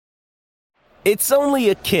It's only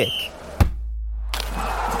a kick,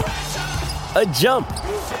 a jump,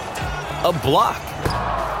 a block.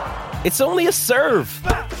 It's only a serve.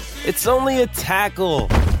 It's only a tackle,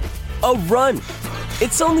 a run.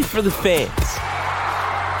 It's only for the fans.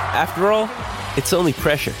 After all, it's only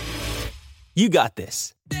pressure. You got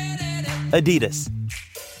this. Adidas.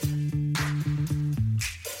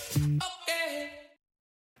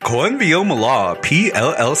 Coenvioma Law,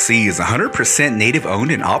 PLLC is 100%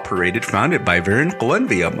 native-owned and operated, founded by Vern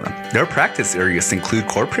Coenvioma. Their practice areas include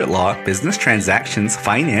corporate law, business transactions,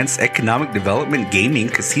 finance, economic development, gaming,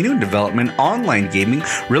 casino development, online gaming,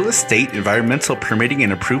 real estate, environmental permitting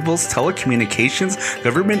and approvals, telecommunications,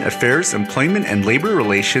 government affairs, employment and labor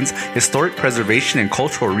relations, historic preservation and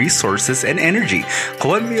cultural resources, and energy.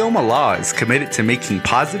 Coenvioma Law is committed to making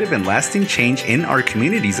positive and lasting change in our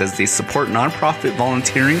communities as they support nonprofit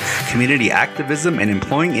volunteering, community activism, and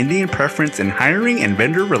employing Indian preference in hiring and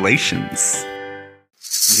vendor relations.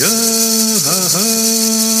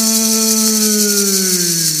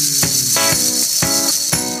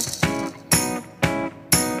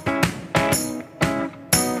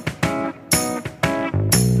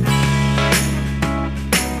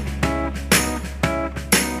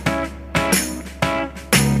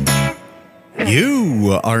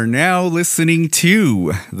 You are now listening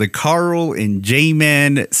to the Carl and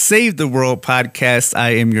J-Man Save the World podcast.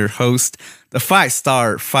 I am your host, the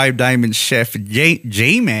 5-star, 5-diamond chef,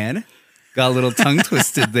 J-Man. Got a little tongue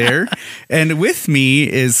twisted there. And with me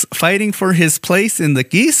is fighting for his place in the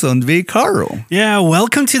Quezon V, Carl. Yeah,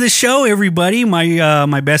 welcome to the show, everybody.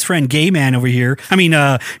 My best friend, Gay Man over here.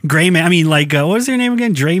 Gray Man. What is your name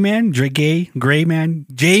again? Dre Man? Gray Man?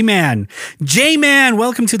 J-Man. J-Man.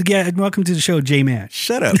 Welcome to the show, J-Man.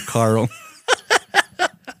 Shut up, Carl.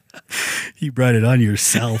 You brought it on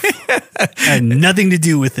yourself. Had nothing to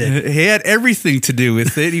do with it. He had everything to do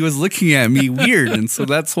with it. He was looking at me weird, and so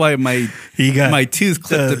that's why my tooth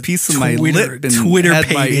clipped a piece of my lip and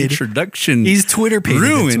had my introduction He's Twitter-pated,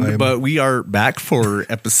 ruined. But we are back for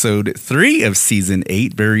episode 3 of season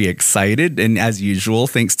 8. Very excited, and as usual,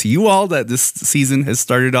 thanks to you all that this season has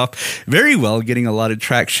started off very well, getting a lot of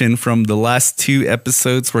traction from the last 2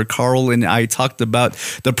 episodes where Carl and I talked about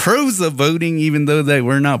the pros of voting, even though that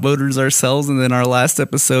we're not voters ourselves. And then our last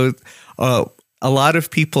episode, a lot of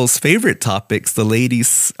people's favorite topics, the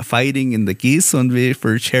ladies fighting in the Quezon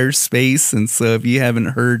for chair space. And so if you haven't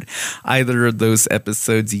heard either of those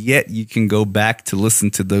episodes yet, you can go back to listen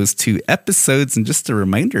to those 2 episodes. And just a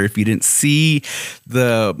reminder, if you didn't see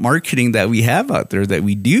the marketing that we have out there, that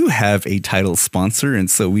we do have a title sponsor. And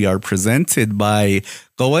so we are presented by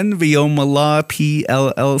Coenvioma Law,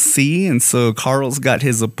 PLLC. And so Carl's got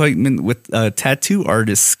his appointment with a tattoo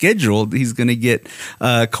artist scheduled. He's going to get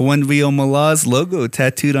Coenvioma Law's logo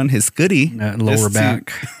tattooed on his goodie. Lower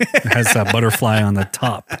back. It has a butterfly on the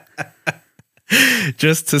top.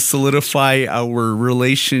 Just to solidify our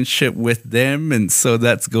relationship with them. And so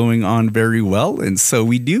that's going on very well. And so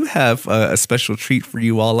we do have a special treat for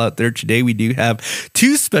you all out there today. We do have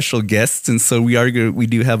 2 special guests. And so we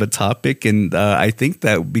do have a topic. And I think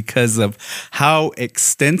that because of how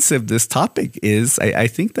extensive this topic is, I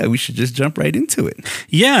think that we should just jump right into it.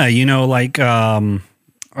 Yeah.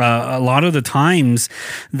 A lot of the times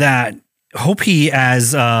that Hopi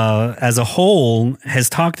as a whole has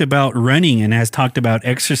talked about running and has talked about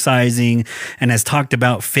exercising and has talked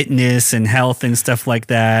about fitness and health and stuff like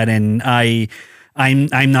that. And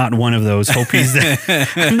I'm not one of those Hopis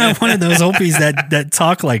that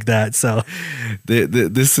talk like that. So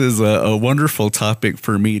this is a wonderful topic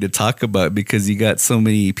for me to talk about because you got so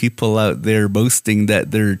many people out there boasting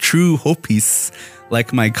that they're true Hopis,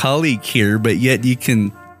 like my colleague here, but yet you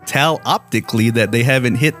can tell optically that they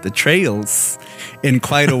haven't hit the trails in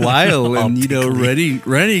quite a while. And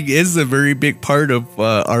running is a very big part of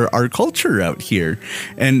our culture out here.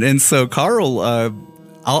 And so Carl,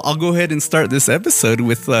 I'll go ahead and start this episode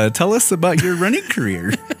with tell us about your running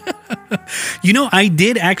career. I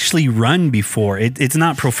did actually run before. It's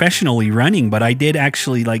not professionally running, but I did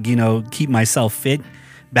actually keep myself fit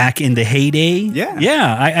back in the heyday.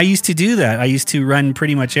 Yeah. I used to do that. I used to run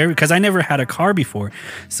pretty much because I never had a car before.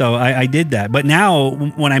 So I did that. But now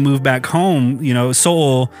when I moved back home,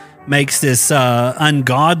 Seoul makes this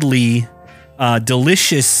ungodly,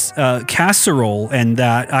 delicious casserole, and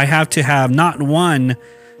that I have to have not 1,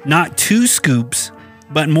 not 2 scoops,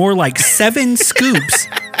 but more like 7 scoops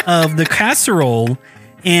of the casserole.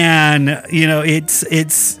 And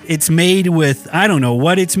it's made with, I don't know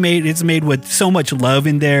what it's made. It's made with so much love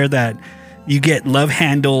in there that you get love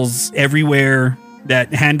handles everywhere.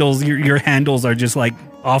 That handles your handles are just like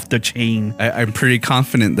off the chain. I'm pretty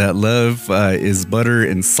confident that love is butter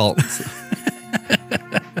and salt.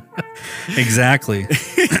 Exactly.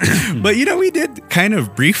 But, we did kind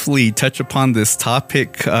of briefly touch upon this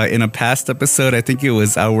topic in a past episode. I think it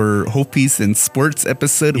was our Hopies and Sports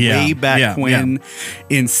episode way back when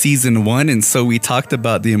in season 1. And so we talked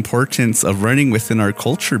about the importance of running within our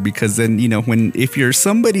culture, because then, if you're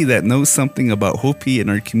somebody that knows something about Hopi and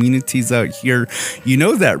our communities out here,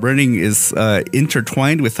 that running is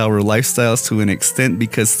intertwined with our lifestyles to an extent,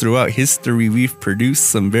 because throughout history, we've produced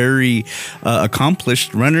some very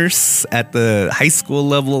accomplished runners at the high school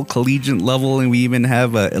level, collegiate level, and we even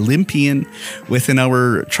have an Olympian within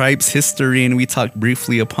our tribe's history, and we talked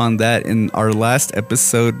briefly upon that in our last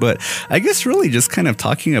episode. But I guess really just kind of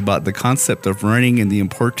talking about the concept of running and the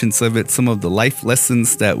importance of it, some of the life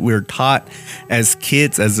lessons that we're taught as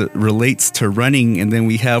kids as it relates to running. And then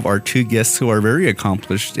we have our 2 guests who are very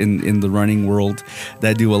accomplished in the running world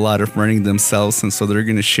that do a lot of running themselves, and so they're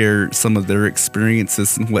going to share some of their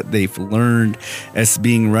experiences and what they've learned as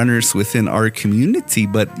being runners within our community.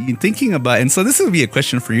 But thinking about, and so this would be a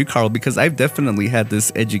question for you, Carl, because I've definitely had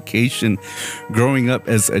this education growing up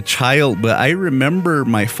as a child, but I remember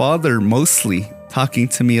my father mostly talking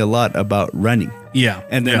to me a lot about running. Yeah.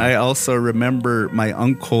 And then I also remember my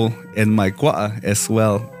uncle and my kwa'a as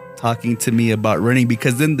well talking to me about running,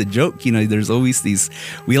 because then the joke, there's always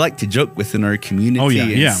we like to joke within our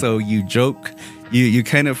community. So you joke, you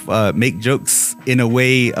kind of make jokes in a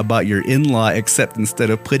way about your in-law, except instead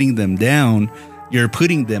of putting them down, you're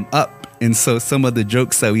putting them up. And so some of the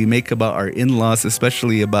jokes that we make about our in-laws,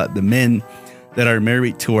 especially about the men that are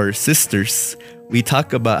married to our sisters, we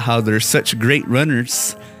talk about how they're such great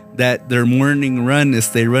runners that their morning run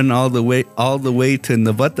is they run all the way to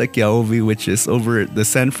Navatakiaovi, which is over the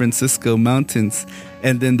San Francisco mountains,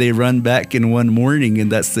 and then they run back in one morning.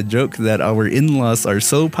 And that's the joke, that our in-laws are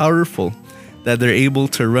so powerful that they're able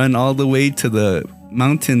to run all the way to the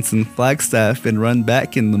mountains in Flagstaff and run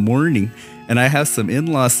back in the morning. And I have some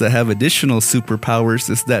in-laws that have additional superpowers,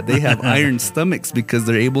 is that they have iron stomachs because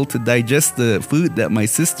they're able to digest the food that my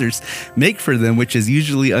sisters make for them, which is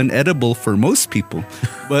usually unedible for most people.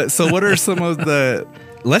 But so what are some of the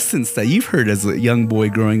lessons that you've heard as a young boy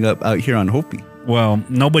growing up out here on Hopi? Well,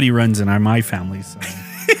 nobody runs in my family, so.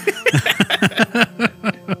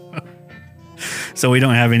 So we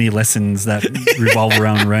don't have any lessons that revolve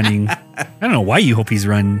around running. I don't know why you Hopis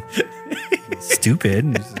run.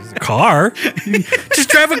 Stupid. It's a car. Just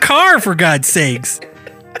drive a car, for God's sakes.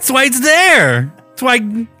 That's why it's there. That's why,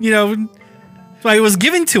 that's why it was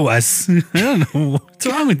given to us. I don't know. What's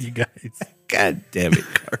wrong with you guys? God damn it,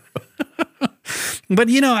 Carl. But,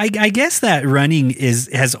 I guess that running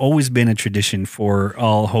has always been a tradition for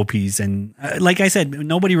all Hopis. And like I said,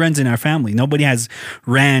 nobody runs in our family. Nobody has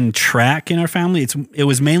ran track in our family. It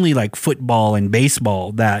was mainly like football and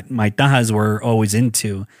baseball that my tahas were always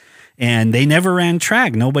into. And they never ran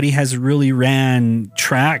track. Nobody has really ran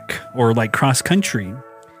track or like cross country.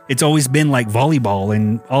 It's always been like volleyball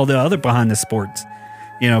and all the other Bahana sports.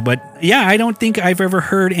 But yeah, I don't think I've ever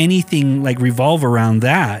heard anything like revolve around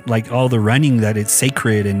that, like all the running, that it's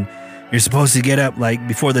sacred and you're supposed to get up like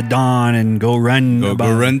before the dawn and go run. Go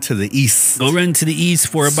run to the east. Go run to the east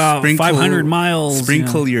for about 500 miles.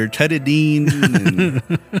 Sprinkle your Tetadine and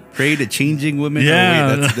pray to changing women. Yeah. Oh,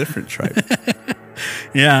 wait, that's a different tribe.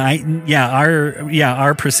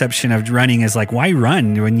 Our perception of running is like, why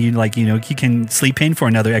run when you you can sleep in for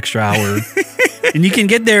another extra hour. And you can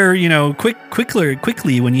get there,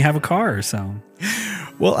 quickly when you have a car. So,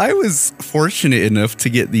 well, I was fortunate enough to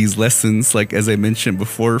get these lessons, like as I mentioned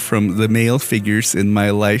before, from the male figures in my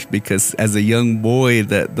life, because as a young boy,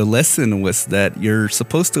 that the lesson was that you're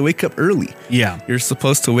supposed to wake up early. Yeah, you're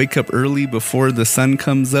supposed to wake up early before the sun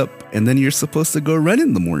comes up, and then you're supposed to go run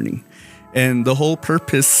in the morning. And the whole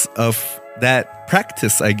purpose of that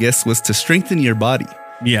practice, I guess, was to strengthen your body.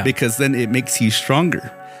 Yeah, because then it makes you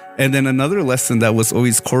stronger. And then another lesson that was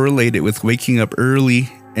always correlated with waking up early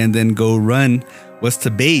and then go run was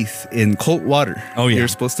to bathe in cold water. Oh, yeah. You're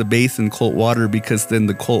supposed to bathe in cold water because then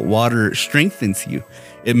the cold water strengthens you.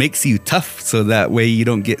 It makes you tough, so that way you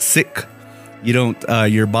don't get sick.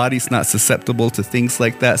 Your body's not susceptible to things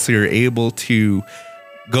like that. So you're able to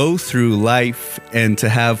go through life and to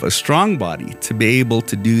have a strong body to be able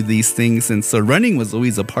to do these things. And so running was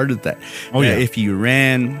always a part of that. Oh, yeah. If you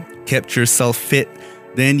ran, kept yourself fit,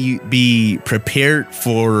 then you be prepared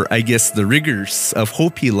for, I guess, the rigors of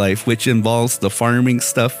Hopi life, which involves the farming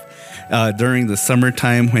stuff during the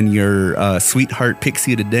summertime when your sweetheart picks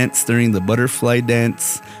you to dance during the butterfly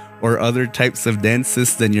dance or other types of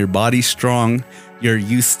dances. Then your body's strong. You're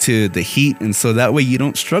used to the heat. And so that way you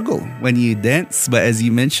don't struggle when you dance. But as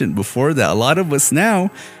you mentioned before, that a lot of us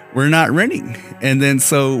now, we're not running. And then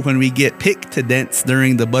so when we get picked to dance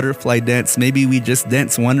during the butterfly dance, maybe we just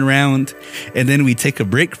dance one round and then we take a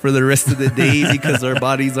break for the rest of the day because our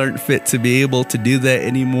bodies aren't fit to be able to do that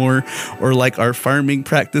anymore. Or like our farming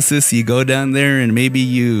practices, you go down there and maybe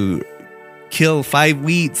you kill 5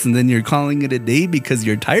 wheats and then you're calling it a day because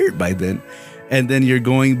you're tired by then. And then you're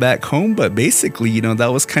going back home. But basically, you know, that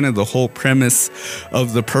was kind of the whole premise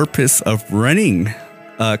of the purpose of running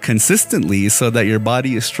consistently, so that your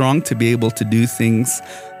body is strong to be able to do things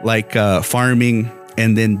like farming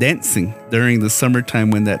and then dancing during the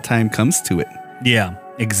summertime when that time comes to it. Yeah,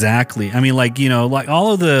 exactly. I mean, like, you know, like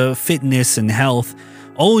all of the fitness and health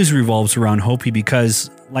always revolves around Hopi,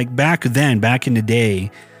 because like back in the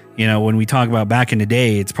day, you know, when we talk about back in the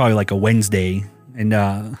day, it's probably like a Wednesday, and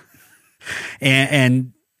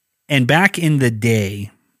back in the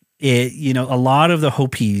day, it, you know, a lot of the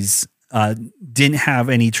Hopis didn't have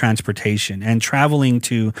any transportation, and traveling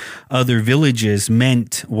to other villages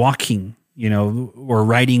meant walking, you know, or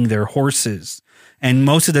riding their horses. And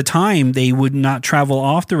most of the time they would not travel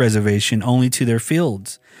off the reservation, only to their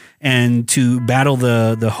fields, and to battle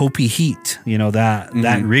the Hopi heat, you know, that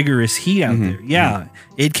rigorous heat out there. Yeah.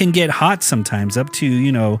 It can get hot sometimes, up to,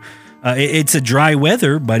 you know, it's a dry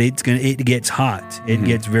weather, but it gets hot. It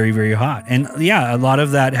gets very, very hot. And yeah, a lot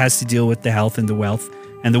of that has to deal with the health and the wealth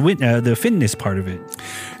and the fitness part of it.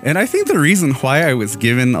 And I think the reason why I was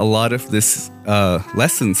given a lot of this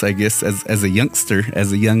lessons, I guess, as a youngster,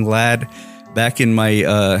 as a young lad, back in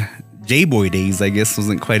my J-boy days, I guess,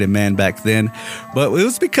 wasn't quite a man back then, but it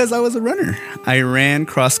was because I was a runner. I ran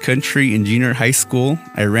cross country in junior high school.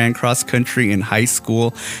 I ran cross country in high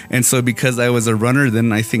school. And so because I was a runner,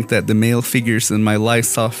 then I think that the male figures in my life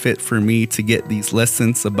saw fit for me to get these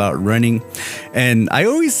lessons about running. And I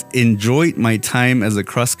always enjoyed my time as a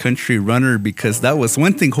cross country runner, because that was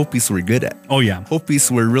one thing Hopis were good at. Oh, yeah. Hopis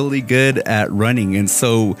were really good at running. And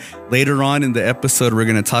so later on in the episode, we're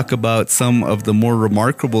going to talk about some of the more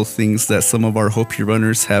remarkable things that some of our Hopi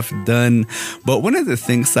runners have done. But one of the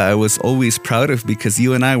things that I was always proud of, because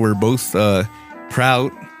you and I were both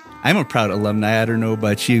proud. I'm a proud alumni. I don't know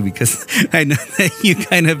about you, because I know that you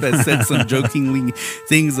kind of have said some jokingly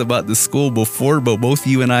things about the school before, but both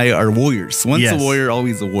you and I are warriors. Once a warrior,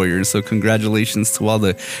 always a warrior. So congratulations to all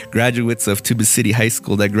the graduates of Tuba City High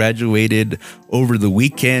School that graduated over the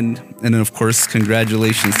weekend. And then, of course,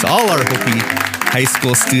 congratulations to all our Hopi high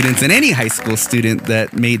school students and any high school student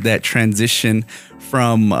that made that transition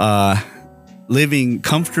from living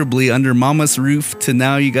comfortably under mama's roof to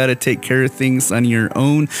now you got to take care of things on your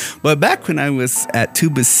own. But back when I was at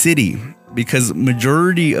Tuba City, because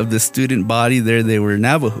majority of the student body there, they were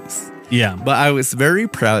Navajos. Yeah. But I was very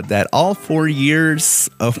proud that all 4 years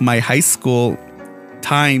of my high school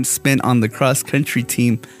time spent on the cross country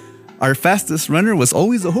team, our fastest runner was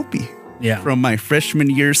always a Hopi. Yeah. From my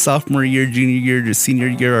freshman year, sophomore year, junior year to senior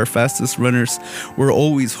year, our fastest runners were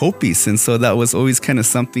always Hopis. And so that was always kind of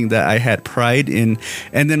something that I had pride in.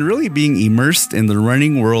 And then really being immersed in the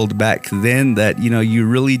running world back then, that, you know, you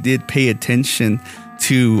really did pay attention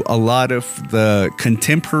to a lot of the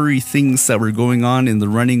contemporary things that were going on in the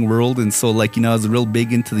running world. And so, like, you know, I was real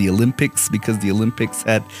big into the Olympics, because the Olympics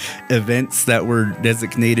had events that were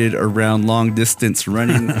designated around long distance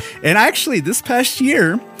running. And actually, this past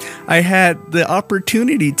year, I had the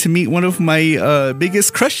opportunity to meet one of my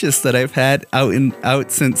biggest crushes that I've had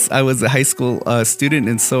out since I was a high school student.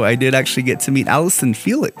 And so I did actually get to meet Allison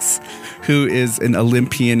Felix, who is an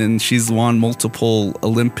Olympian, and she's won multiple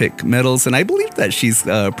Olympic medals. And I believe that she's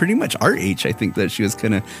pretty much our age. I think that she was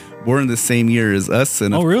kind of born the same year as us.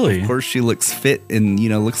 And really? Of course, she looks fit and, you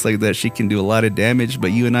know, looks like that she can do a lot of damage.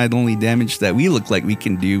 But you and I, the only damage that we look like we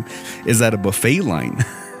can do is at a buffet line.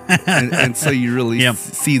 and so you really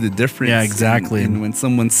see the difference. Yeah, exactly. And when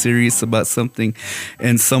someone's serious about something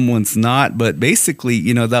and someone's not. But basically,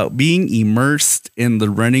 you know, that being immersed in the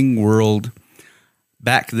running world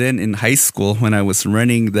back then in high school when I was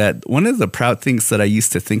running, that one of the proud things that I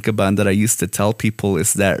used to think about and that I used to tell people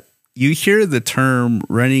is that you hear the term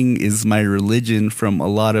running is my religion from a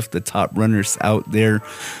lot of the top runners out there.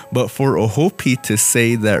 But for a Hopi to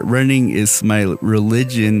say that running is my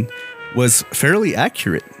religion was fairly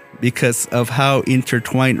accurate, because of how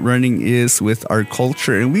intertwined running is with our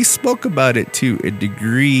culture. And we spoke about it to a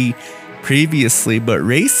degree previously, but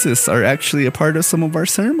races are actually a part of some of our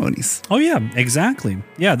ceremonies. Oh, yeah, exactly.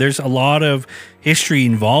 Yeah, there's a lot of history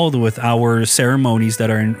involved with our ceremonies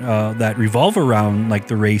that are that revolve around like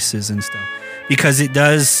the races and stuff, because it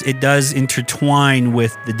does intertwine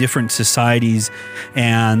with the different societies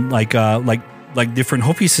and like different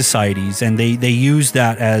Hopi societies, and they use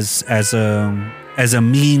that as as a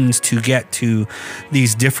means to get to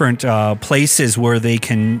these different places where they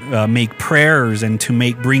can make prayers and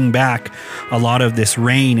to bring back a lot of this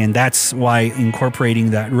rain. And that's why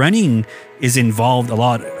incorporating that running is involved a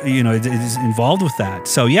lot, it is involved with that.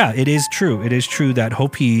 So yeah, it is true. It is true that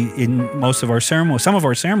Hopi in most of our ceremonies, some of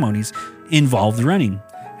our ceremonies involved running.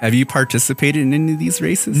 Have you participated in any of these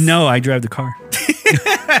races? No, I drive the car.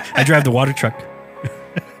 I drive the water truck.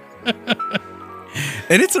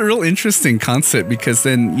 And it's a real interesting concept because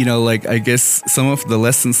then, I guess some of the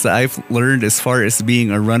lessons that I've learned as far as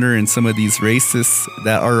being a runner in some of these races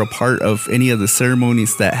that are a part of any of the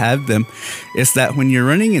ceremonies that have them is that when you're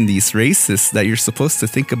running in these races that you're supposed to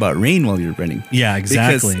think about rain while you're running. Yeah,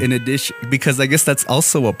 exactly. Because I guess that's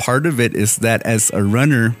also a part of it is that as a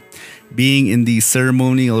runner, being in these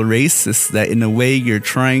ceremonial races, that in a way you're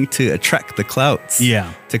trying to attract the clouds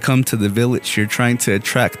to come to the village. You're trying to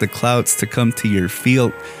attract the clouds to come to your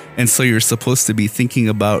field. And so you're supposed to be thinking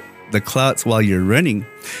about the clouds while you're running.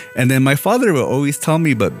 And then my father would always tell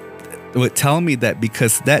me that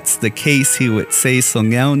because that's the case, he would say,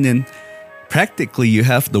 Songyaonin, practically you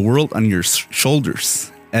have the world on your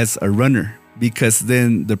shoulders as a runner, because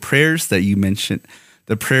then the prayers that you mentioned,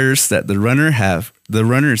 the prayers that the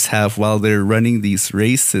runners have while they're running these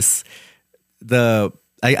races,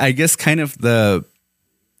 I guess kind of the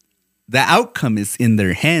outcome is in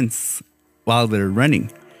their hands while they're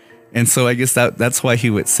running. And so I guess that's why he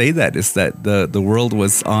would say that, is that the world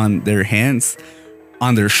was on their hands,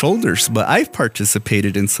 on their shoulders. But I've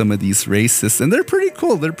participated in some of these races, and they're pretty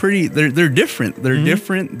cool. They're different. They're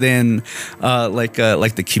different than like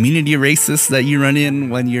the community races that you run in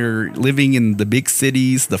when you're living in the big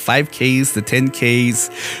cities, the 5Ks, the 10Ks,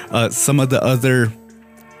 some of the other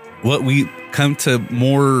what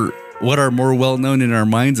are more well known in our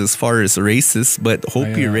minds as far as races. But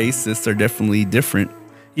Hopi races are definitely different.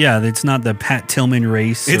 Yeah, it's not the Pat Tillman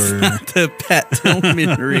race. It's not the Pat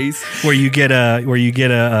Tillman race where you get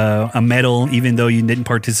a medal even though you didn't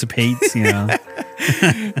participate. And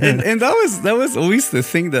that was always the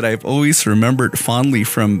thing that I've always remembered fondly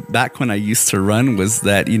from back when I used to run, was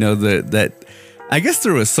that that I guess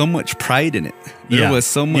there was so much pride in it. There was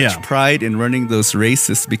so much pride in running those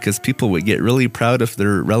races because people would get really proud of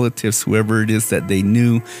their relatives, whoever it is that they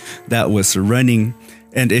knew that was running.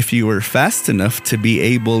 And if you were fast enough to be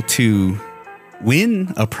able to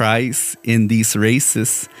win a prize in these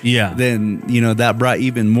races, then that brought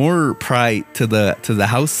even more pride to the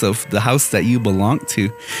house that you belong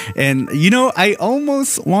to. And I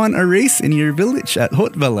almost won a race in your village at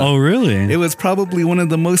Hotvela. Oh, really? It was probably one of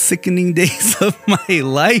the most sickening days of my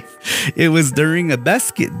life. It was during a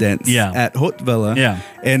basket dance at Hotvela.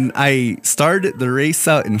 And I started the race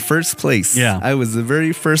out in first place. I was the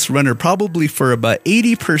very first runner. Probably for about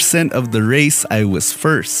 80% of the race, I was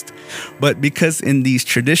first. But because in these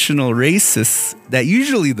traditional races, that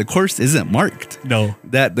usually the course isn't marked. No.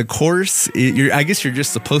 That the course, I guess you're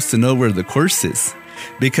just supposed to know where the course is.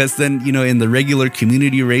 Because then, in the regular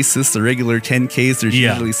community races, the regular 10Ks, there's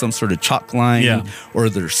usually some sort of chalk line or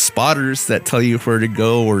there's spotters that tell you where to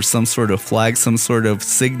go, or some sort of flag, some sort of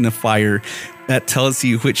signifier that tells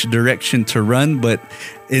you which direction to run. But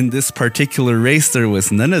in this particular race, there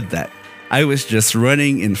was none of that. I was just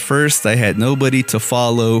running in first. I had nobody to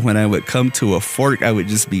follow. When I would come to a fork, I would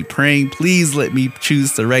just be praying, please let me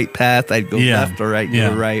choose the right path. I'd go left or right,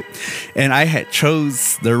 go right. And I had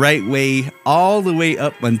chose the right way all the way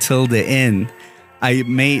up until the end. I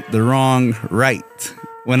made the wrong right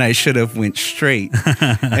when I should have went straight.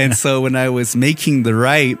 And so when I was making the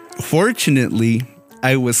right, fortunately,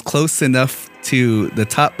 I was close enough to the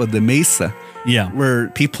top of the mesa where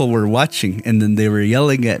people were watching, and then they were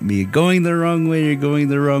yelling at me, going the wrong way, you're going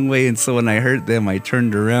the wrong way. And so when I heard them, I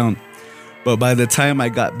turned around. But by the time I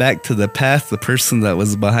got back to the path, the person that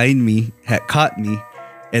was behind me had caught me,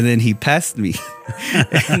 and then he passed me.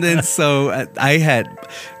 And then so I had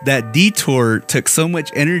that detour took so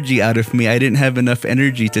much energy out of me. I didn't have enough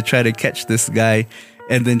energy to try to catch this guy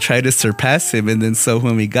and then try to surpass him. And then so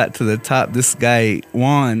when we got to the top, this guy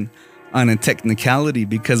won on a technicality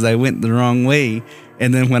because I went the wrong way.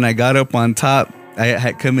 And then when I got up on top, I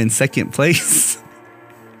had come in second place.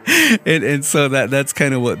 and so that's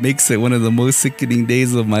kind of what makes it one of the most sickening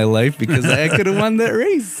days of my life, because I could have won that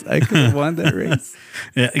race.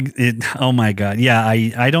 Oh my God. Yeah.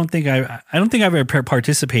 I don't think I've ever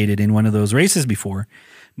participated in one of those races before,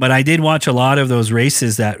 but I did watch a lot of those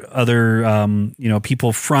races that other,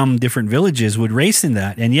 people from different villages would race in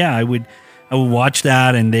that. And yeah, I would watch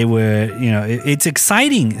that, and they would, it's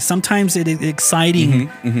exciting. Sometimes it's exciting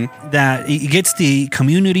that it gets the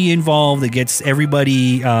community involved. It gets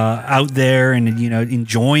everybody out there and,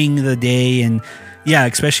 enjoying the day. And yeah,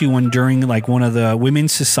 especially when during like one of the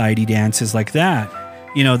women's society dances like that,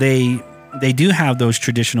 they do have those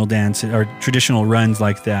traditional dances or traditional runs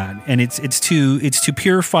like that, and it's to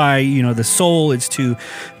purify the soul. It's to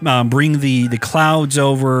bring the clouds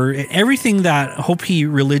over. Everything that Hopi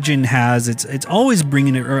religion has, it's always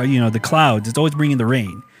bringing the clouds. It's always bringing the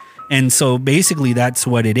rain, and so basically that's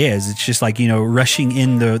what it is. It's just like rushing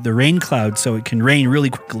in the rain cloud so it can rain really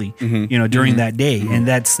quickly during that day, and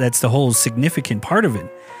that's the whole significant part of it.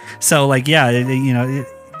 So like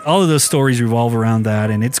all of those stories revolve around that,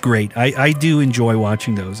 and it's great. I do enjoy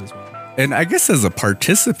watching those as well. And I guess as a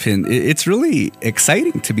participant, it's really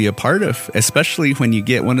exciting to be a part of, especially when you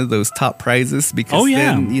get one of those top prizes. Because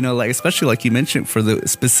then, especially like you mentioned,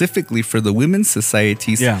 specifically for the women's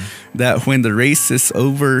societies, that when the race is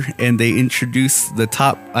over and they introduce the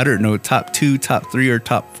top 2, top 3, or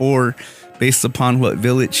top 4, based upon what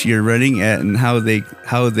village you're running at and how they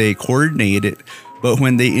coordinate it. But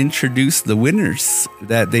when they introduce the winners,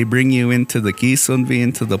 that they bring you into the Quezonvi,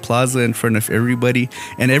 into the plaza in front of everybody,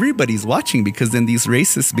 and everybody's watching, because then these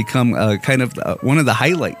races become kind of one of the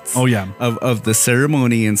highlights of the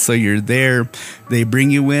ceremony. And so you're there, they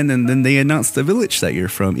bring you in, and then they announce the village that you're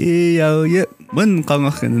from. And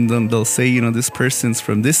then they'll say, this person's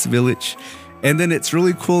from this village. And then it's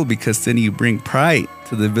really cool because then you bring pride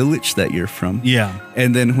to the village that you're from. Yeah.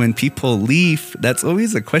 And then when people leave, that's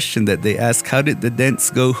always a question that they ask: how did the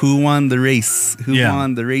dance go? Who won the race? Who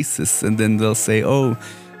won the races? And then they'll say, our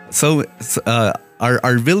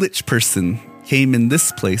village person came in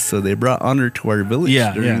this place, so they brought honor to our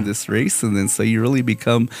village during this race. And then so you really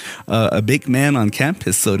become a big man on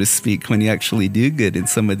campus, so to speak, when you actually do good in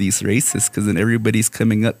some of these races, because then everybody's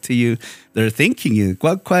coming up to you. They're thanking you.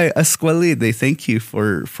 They thank you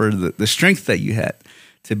for the strength that you had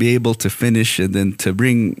to be able to finish, and then to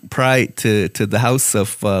bring pride to the house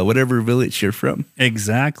of whatever village you're from.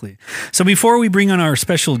 Exactly. So before we bring on our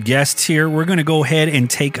special guests here, we're going to go ahead and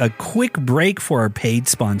take a quick break for our paid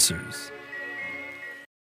sponsors.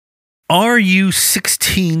 Are you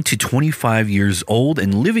 16 to 25 years old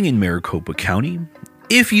and living in Maricopa County?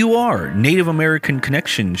 If you are, Native American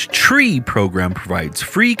Connections TREE program provides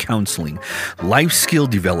free counseling, life skill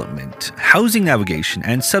development, housing navigation,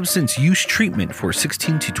 and substance use treatment for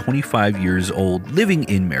 16 to 25 years old living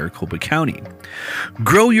in Maricopa County.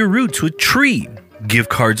 Grow your roots with TREE.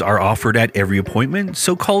 Gift cards are offered at every appointment,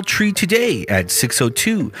 so call TREE today at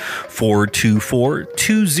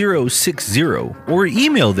 602-424-2060 or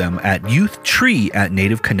email them at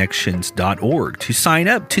youthtree@nativeconnections.org to sign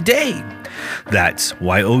up today. That's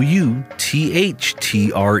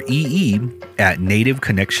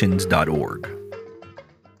YOUTHTREE@nativeconnections.org.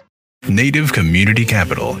 Native Community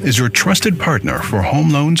Capital is your trusted partner for home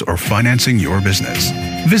loans or financing your business.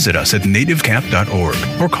 Visit us at nativecap.org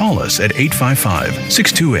or call us at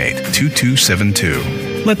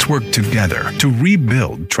 855-628-2272. Let's work together to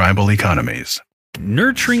rebuild tribal economies.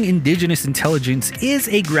 Nurturing Indigenous Intelligence is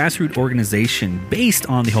a grassroots organization based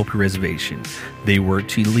on the Hopi Reservation. They work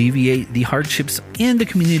to alleviate the hardships in the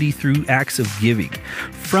community through acts of giving,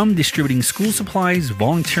 from distributing school supplies,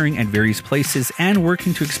 volunteering at various places, and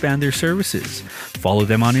working to expand their services. Follow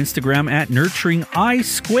them on Instagram at Nurturing I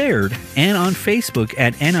Squared and on Facebook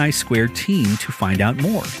at NI Squared Team to find out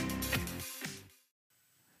more.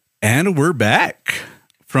 And we're back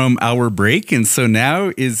from our break, and so now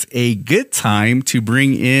is a good time to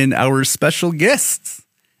bring in our special guests.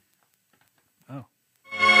 Oh,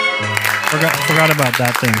 forgot about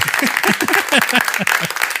that thing.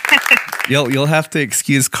 You'll have to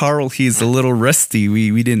excuse Carl. He's a little rusty.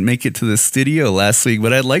 We didn't make it to the studio last week,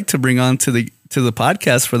 but I'd like to bring on to the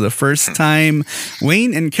podcast for the first time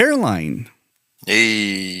Wayne and Caroline.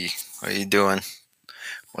 Hey, how you doing?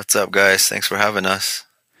 What's up, guys? Thanks for having us.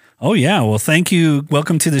 Oh yeah, well, thank you.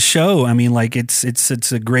 Welcome to the show. I mean, like it's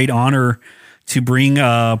a great honor to bring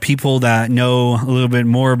people that know a little bit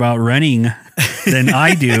more about running than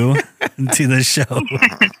I do to the show.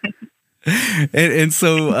 And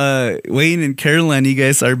so Wayne and Caroline, you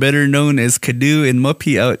guys are better known as Kadu and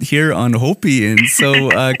Muppy out here on Hopi. And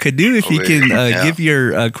so Kadu, if you can give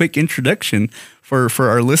your quick introduction for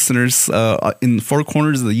our listeners in the four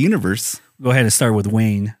corners of the universe. Go ahead and start with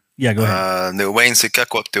Wayne. Yeah, go ahead. Wayne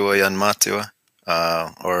Sikakwaktua Yan Matua.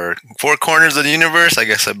 Or four corners of the universe. I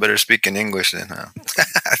guess I better speak in English then.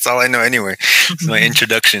 That's all I know anyway. It's my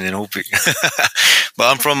introduction in Hopi.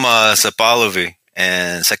 But I'm from Sapalavi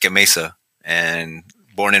and Second Mesa, and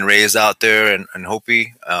born and raised out there in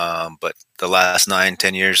Hopi. But the last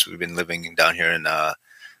 9-10 years, we've been living down here in the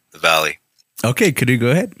valley. Okay, could you go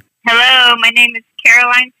ahead? Hello, my name is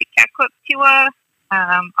Caroline Sikakwaptiwa,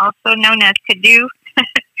 also known as Kadu.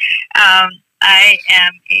 I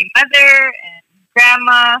am a mother and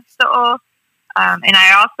grandma, and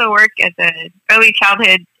I also work as an early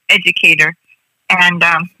childhood educator. And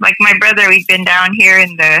like my brother, we've been down here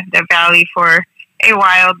in the valley for a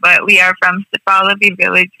while, but we are from Sipalabi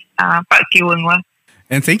Village, Patiwunwa.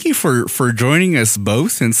 And thank you for joining us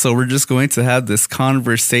both. And so we're just going to have this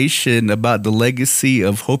conversation about the legacy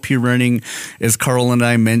of Hope You're Running. As Carl and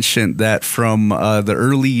I mentioned, that from the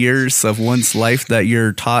early years of one's life that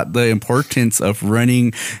you're taught the importance of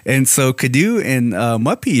running. And so Kadu and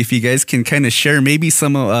Muppy, if you guys can kind of share maybe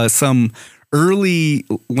some early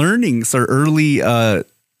learnings or early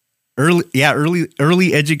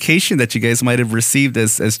education that you guys might have received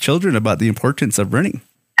as children about the importance of running.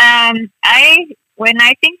 When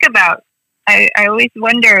I think about, I always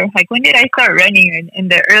wonder, like, when did I start running?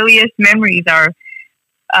 And the earliest memories are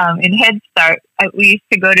in Head Start. We used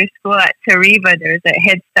to go to school at Tariva. There's a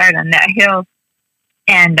Head Start on that hill.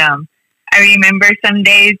 And I remember some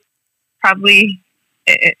days, probably,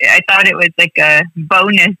 I thought it was like a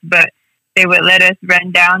bonus, but they would let us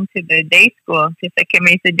run down to the day school, to Second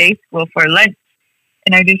Mesa Day School for lunch.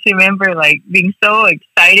 And I just remember like being so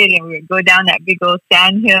excited, and we would go down that big old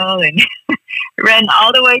sand hill and run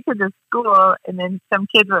all the way to the school. And then some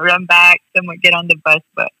kids would run back, some would get on the bus.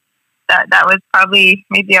 But that was probably,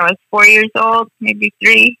 maybe I was 4 years old, maybe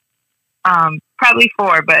 3, probably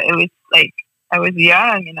 4. But it was like, I was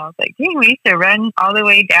young, and I was like, hey, we used to run all the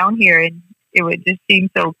way down here, and it would just seem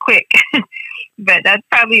so quick. But that's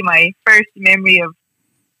probably my first memory of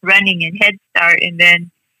running in Head Start. And then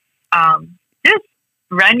just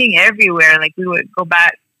running everywhere. Like we would go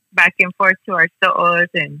back and forth to our stores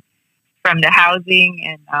and from the housing,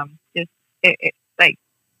 and just like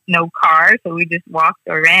no car, so we just walked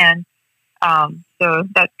or ran. So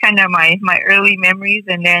that's kind of my early memories.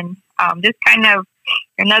 And then just kind of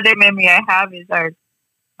another memory I have is our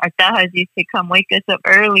tahas used to come wake us up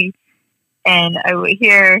early, and I would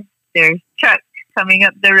hear their trucks coming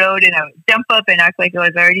up the road, and I would jump up and act like I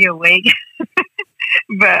was already awake.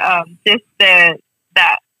 But just that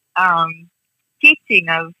teaching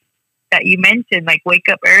of that you mentioned, like wake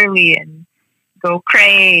up early and go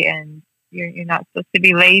cray, and you're not supposed to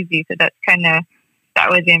be lazy. So that's that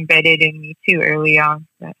was embedded in me too early on.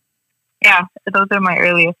 But yeah, those are my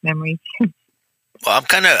earliest memories. Well,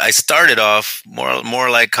 I started off more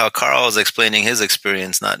like how Carl was explaining his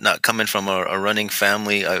experience, not coming from a running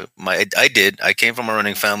family. I came from a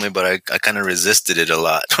running family, but I kind of resisted it a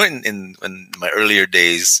lot in my earlier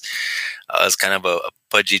days. I was kind of a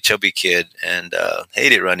pudgy, chubby kid and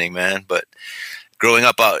hated running, man. But growing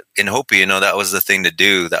up out in Hopi, that was the thing to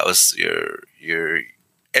do. That was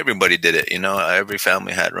everybody did it, every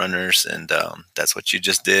family had runners, and that's what you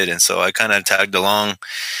just did. And so I kind of tagged along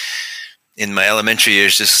in my elementary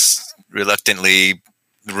years, just reluctantly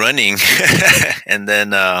running and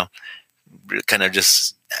then kind of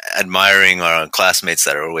just admiring our classmates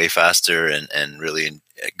that are way faster and really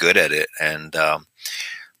good at it. And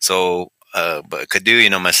but Kadu,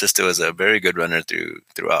 my sister was a very good runner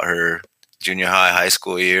throughout her junior high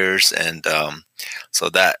school years. And and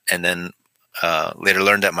then later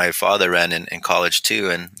learned that my father ran in college too.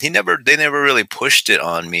 And they never really pushed it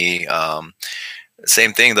on me.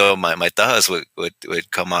 Same thing though. My tahas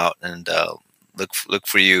would come out and look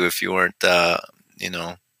for you if you weren't, if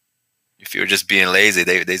you were just being lazy.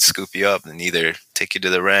 They'd scoop you up and either take you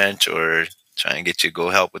to the ranch or try and get you to go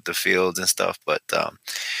help with the fields and stuff. But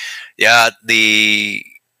the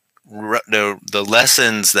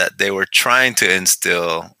lessons that they were trying to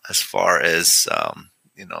instill, as far as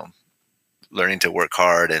learning to work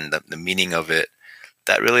hard and the meaning of it,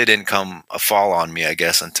 that really didn't fall on me, I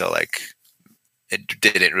guess, until it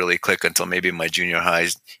didn't really click until maybe my junior high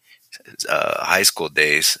school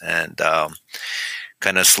days, and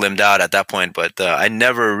kind of slimmed out at that point. But I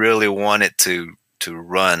never really wanted to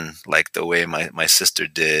run like the way my sister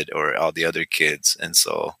did or all the other kids. And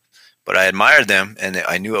so, but I admired them, and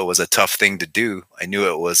I knew it was a tough thing to do. I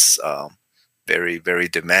knew it was very, very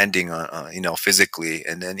demanding, physically,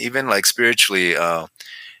 and then even like spiritually.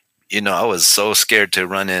 I was so scared to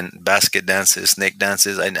run in basket dances, snake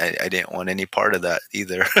dances. I didn't want any part of that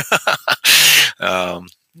either.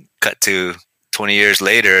 Cut to 20 years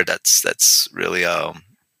later, that's really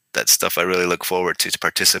that's stuff I really look forward to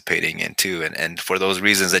participating in too. And for those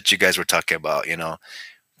reasons that you guys were talking about,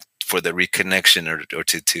 for the reconnection or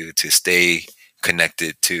to stay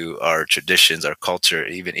connected to our traditions, our culture,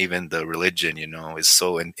 even the religion, is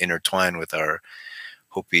so intertwined with our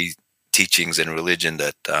Hopi teachings in religion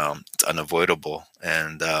that it's unavoidable,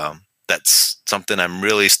 and that's something I'm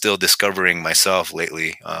really still discovering myself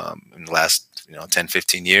lately. In the last 10,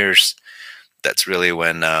 15 years, that's really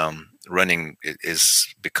when running is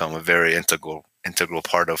become a very integral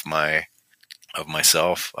part of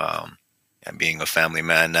myself. And being a family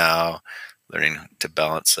man now, learning to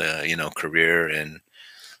balance career and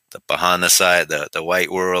the Bahana side, the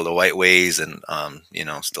white world, the white ways, and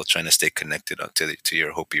still trying to stay connected to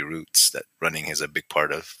your Hopi roots. That running is a big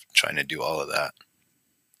part of trying to do all of that.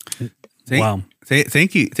 Wow.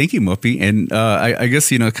 Thank you, Mopi. And I guess,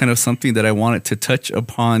 kind of something that I wanted to touch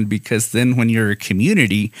upon, because then when you're a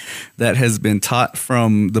community that has been taught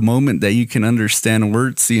from the moment that you can understand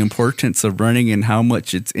words, the importance of running and how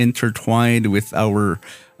much it's intertwined with our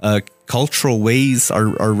cultural ways,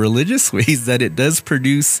 our religious ways, that it does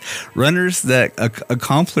produce runners that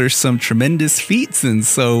accomplish some tremendous feats. And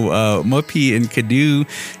so Mopi and Kadu,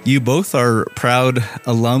 you both are proud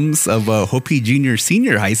alums of Hopi Junior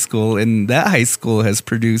Senior High School, and that high school has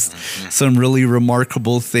produced some really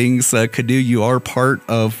remarkable things. Kadu, you are part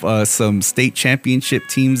of some state championship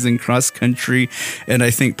teams in cross country, and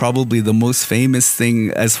I think probably the most famous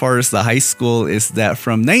thing as far as the high school is that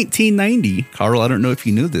from 1990, Carl, I don't know if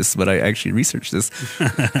you knew this, but I actually researched this.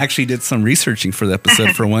 Actually did some researching for the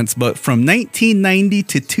episode for once, but from 1990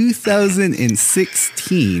 to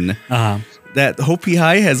 2016, that Hopi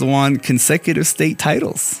High has won consecutive state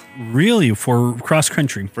titles. Really? For cross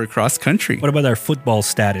country? For cross country. What about our football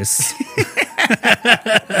status?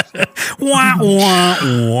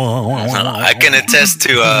 I can attest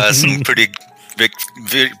to some pretty big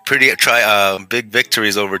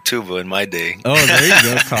victories over Tuba in my day. Oh, there you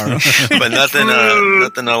go, Carl. But nothing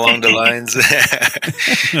along the lines.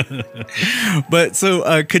 But so,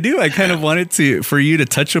 Kadu, I kind of wanted for you to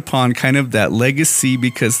touch upon kind of that legacy,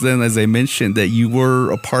 because then, as I mentioned, that you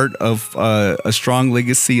were a part of a strong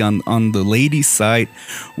legacy on the ladies' side,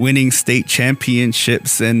 winning state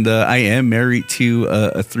championships, and I am married to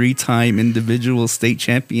a 3-time individual state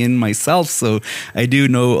champion myself, so I do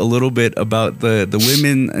know a little bit about the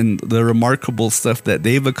women and the remarkable stuff that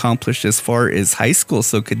they've accomplished as far as high school.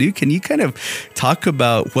 So Kadu, can you kind of talk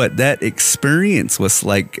about what that experience was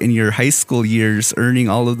like in your high school years, earning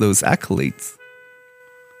all of those accolades?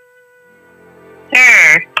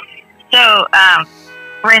 Sure. So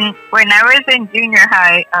when I was in junior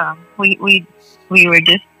high, we were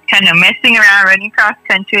just kind of messing around, running cross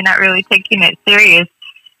country, not really taking it serious.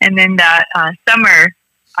 And then that summer,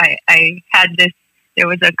 I had this. There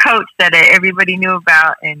was a coach that everybody knew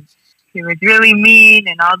about, and he was really mean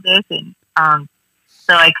and all this. And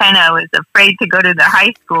so I kind of was afraid to go to the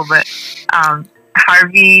high school, but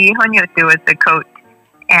Harvey Honyotu was the coach.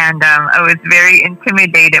 And I was very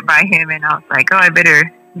intimidated by him, and I was like, oh, I better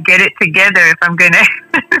get it together if I'm going to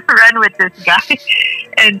run with this guy.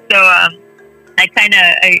 And so I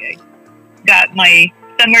got my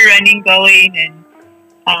summer running going,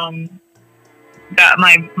 and got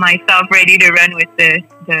myself ready to run with the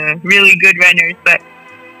really good runners. But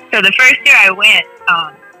so the first year I went,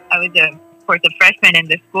 I was of course a freshman, and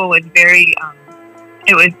the school was very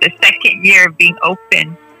it was the second year of being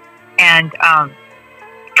open, and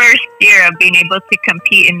first year of being able to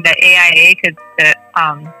compete in the AIA, because the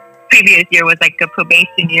previous year was like a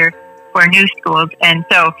probation year for new schools. And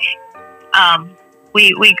so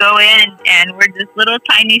we go in, and we're this little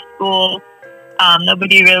tiny school.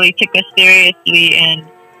 Nobody really took us seriously, and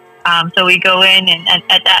so we go in, and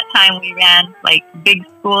at that time we ran like big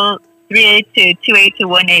school, 3A to 2A to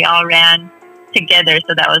 1A all ran together.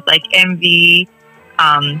 So that was like MV,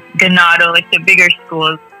 Ganado, like the bigger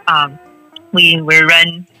schools. We were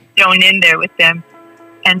thrown in there with them,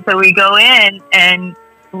 and so we go in, and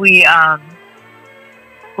we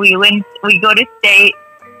win. We go to state,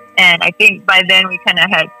 and I think by then we kind of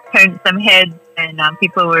had turned some heads. And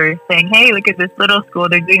people were saying, hey, look at this little school.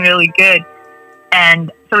 They're doing really good.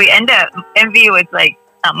 And so we end up, MV was like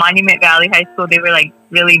Monument Valley High School. They were like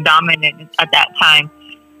really dominant at that time.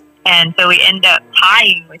 And so we end up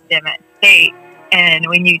tying with them at state. And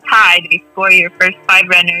when you tie, they score your first 5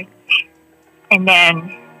 runners. And then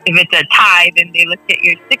if it's a tie, then they look at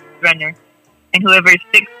your 6th runner. And whoever's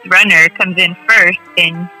 6th runner comes in first,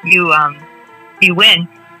 then you win.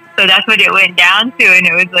 So that's what it went down to, and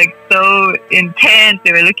it was like so intense.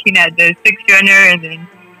 They were looking at the 6th runner, and then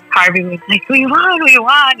Harvey was like, we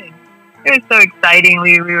won, and it was so exciting.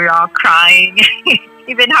 We were all crying.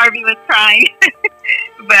 Even Harvey was crying.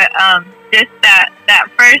 But just that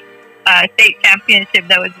first state championship,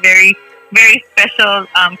 that was very, very special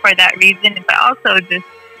for that reason. But also just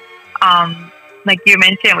like you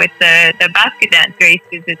mentioned with the basket dance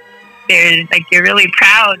races, they're like, you're really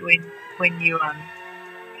proud when when you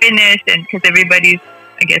finish, and because everybody's,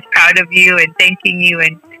 I guess, proud of you and thanking you,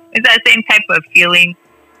 and it's that same type of feeling,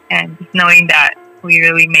 and just knowing that we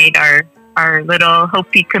really made our little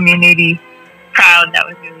Hopi community proud. That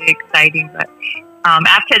was really exciting. But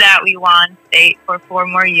after that, we won state for 4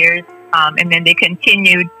 more years, and then they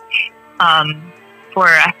continued for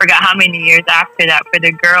I forgot how many years after that for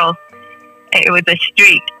the girls. It was a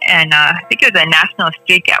streak, and I think it was a national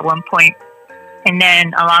streak at one point. And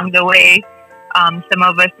then along the way, some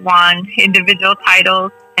of us won individual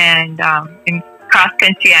titles and in cross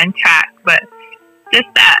country and track. But just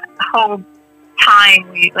that whole time,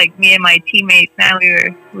 we, like me and my teammates, man, we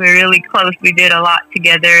were really close. We did a lot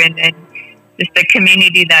together, and just the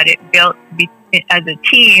community that it built as a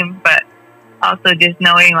team, but also just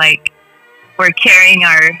knowing like we're carrying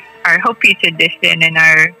our Hopi tradition and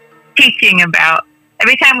our teaching about.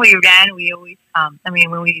 Every time we ran, we always,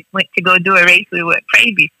 when we went to go do a race, we would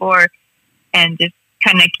pray before, and just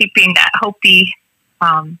kind of keeping that Hopi,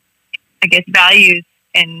 I guess, values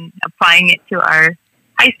and applying it to our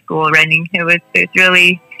high school running. It was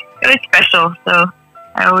special. So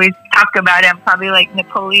I always talk about it. I'm probably like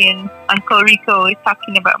Napoleon, Uncle Rico, always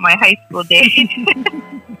talking about my high school days.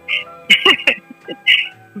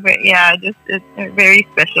 But yeah, it's very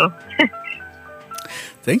special.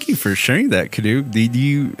 Thank you for sharing that, Kadu. Did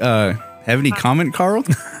you have any comment, Carl?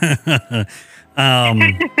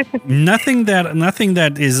 Nothing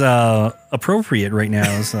that is appropriate right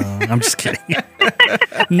now. So I'm just kidding.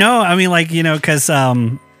 No, I mean, like, you know, because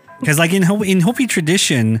like in Hopi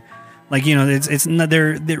tradition, like, you know, it's not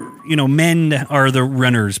they're you know, men are the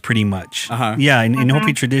runners pretty much. Yeah, in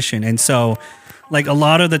Hopi tradition, and so like a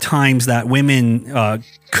lot of the times that women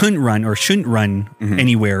couldn't run or shouldn't run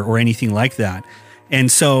anywhere or anything like that,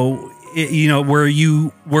 and so. You know, were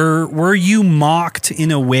you mocked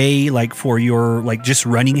in a way, like for your like just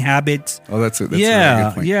running habits? Oh, that's a really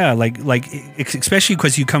good point. Yeah, like especially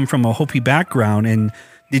because you come from a Hopi background. And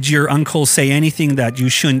did your uncle say anything that you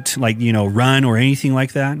shouldn't, like, you know, run or anything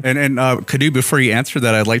like that? And Kadu, before you answer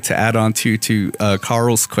that, I'd like to add on to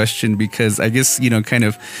Carl's question, because I guess, you know, kind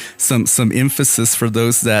of some emphasis for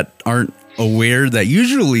those that aren't aware that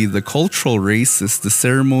usually the cultural races, the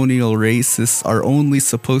ceremonial races, are only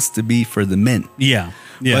supposed to be for the men. Yeah.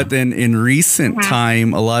 But then in recent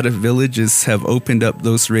time, a lot of villages have opened up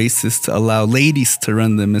those races to allow ladies to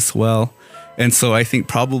run them as well. And so I think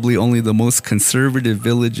probably only the most conservative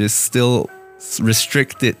villages still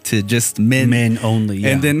restrict it to just men only. Yeah.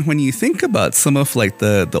 And then when you think about some of like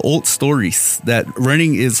the old stories, that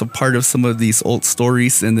running is a part of some of these old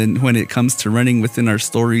stories, and then when it comes to running within our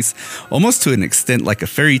stories, almost to an extent like a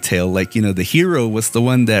fairy tale, like, you know, the hero was the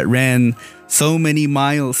one that ran so many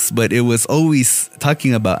miles, but it was always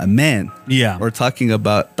talking about a man, or talking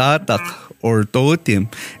about tatak or totem.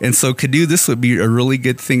 And so, Kadu, this would be a really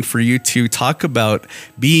good thing for you to talk about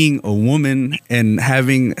being a woman and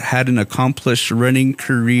having had an accomplished running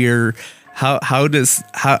career. How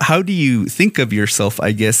do you think of yourself,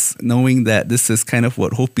 I guess, knowing that this is kind of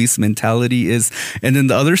what Hopi's mentality is? And then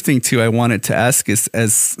the other thing too I wanted to ask is,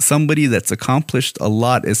 as somebody that's accomplished a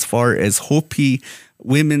lot as far as Hopi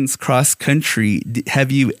women's cross country,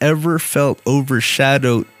 have you ever felt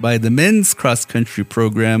overshadowed by the men's cross country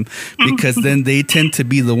program? Because then they tend to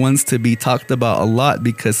be the ones to be talked about a lot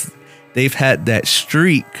because they've had that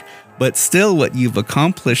streak. But still, what you've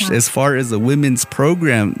accomplished as far as a women's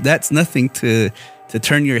program, that's nothing to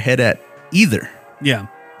turn your head at either. Yeah.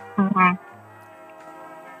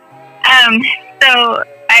 So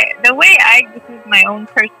this is my own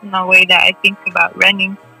personal way that I think about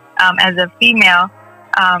running as a female.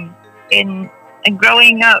 In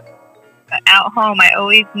growing up out home, I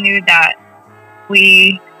always knew that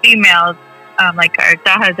we females, like our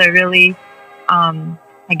tahas, are really,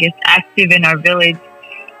 I guess, active in our village,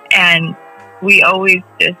 and we always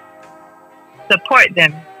just support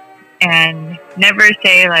them and never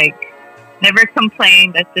say, like, never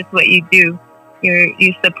complain. That's just what you do.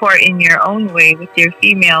 You support in your own way with your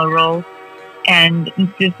female role, and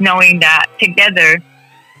just knowing that together,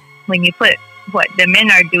 when you put what the men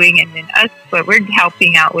are doing and then us, what we're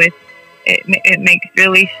helping out with, it makes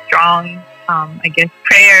really strong, I guess,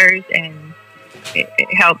 prayers, and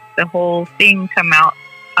it helps the whole thing come out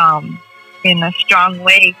in a strong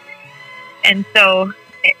way. And so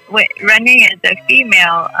running as a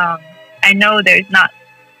female, I know there's not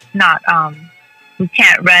we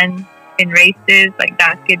can't run in races like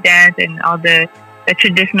basket dance and all the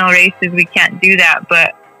traditional races. We can't do that,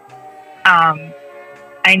 but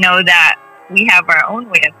I know that we have our own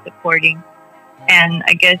way of supporting. And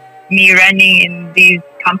I guess me running in these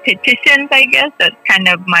competitions, I guess that's kind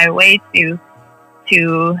of my way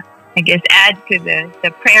to I guess, add to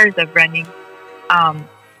the prayers of running.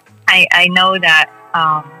 I know that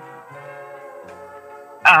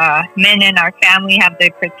men in our family have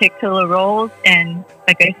their particular roles, and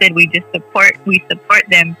like I said, we support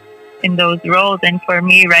them in those roles. And for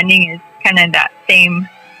me, running is kind of that same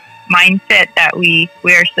mindset that we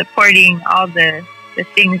are supporting all the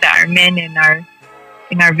things that our men in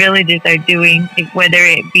our villages are doing, whether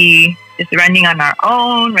it be just running on our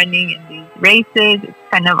own, running in these races. It's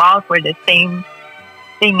kind of all for the same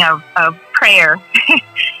thing of prayer.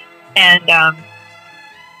 And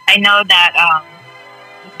I know that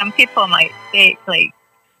some people might say, like,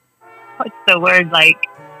 what's the word, like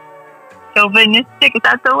chauvinistic? Is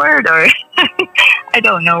that the word? Or I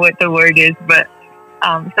don't know what the word is, but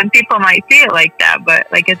some people might see it like that. But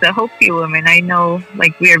like, as a Hopi woman, I know,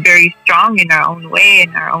 like, we are very strong in our own way,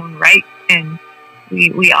 in our own right, and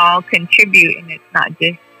we all contribute, and it's not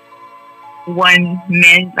just one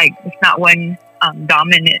man, like, it's not one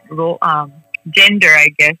dominant role, gender, I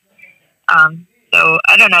guess. So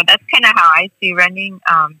I don't know. That's kind of how I see running.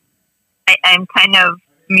 I'm kind of,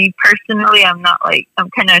 me personally, I'm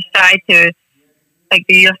kind of shy to, like,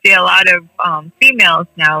 you'll see a lot of females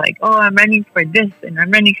now, like, oh, I'm running for this and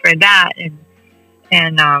I'm running for that,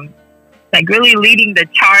 and like, really leading the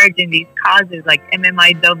charge in these causes like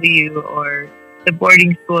MMIW or the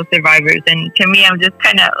boarding school survivors. And to me, I'm just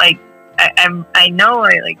kind of like, I know,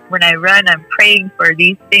 like, when I run, I'm praying for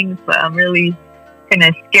these things, but I'm really kind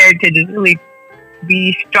of scared to just really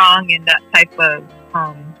be strong in that type of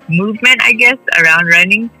movement, I guess, around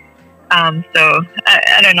running. So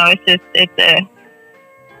I don't know.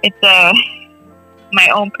 It's my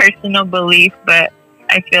own personal belief, but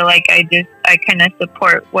I feel like I kind of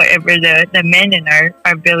support whatever the men in our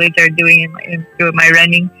village are doing through my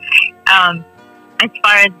running. As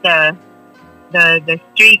far as the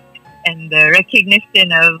streak and the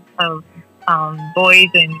recognition of boys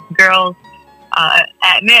and girls, I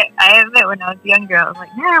admit when I was younger, I was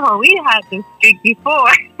like, man, well, we had this streak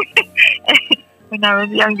before. When I was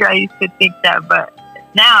younger, I used to think that, but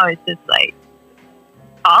now it's just like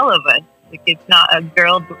all of us. Like, it's not a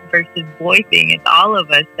girl versus boy thing. It's all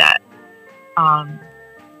of us that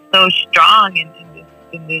so strong in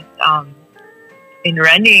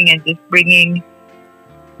running, and just bringing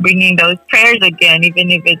those prayers again,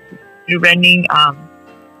 even if it's through running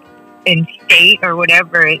in state or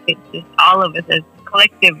whatever. It's just all of us as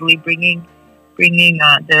collectively bringing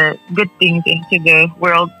the good things into the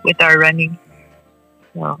world with our running.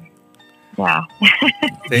 So, yeah.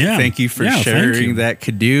 Thank you for sharing that,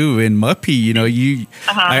 Kadu and Muppy. You know,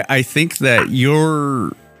 I think that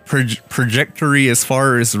your trajectory as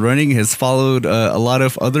far as running has followed a lot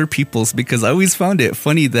of other people's, because I always found it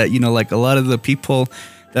funny that, you know, like, a lot of the people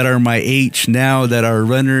that are my age now that are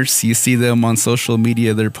runners, you see them on social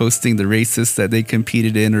media, they're posting the races that they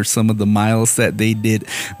competed in or some of the miles that they did,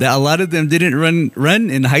 that a lot of them didn't run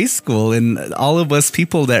in high school. And all of us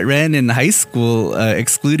people that ran in high school,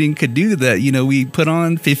 excluding Kadu, that, you know, we put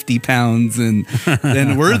on 50 pounds, and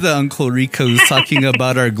then we're the Uncle Ricos talking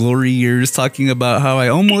about our glory years, talking about how I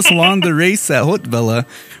almost won the race at Hotvella,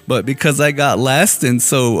 but because I got last. And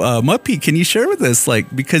so, Muppy, can you share with us,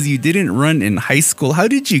 like, because you didn't run in high school, how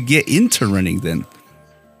did you get into running then?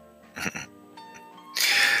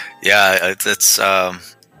 Yeah, it's I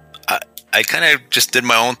kind of just did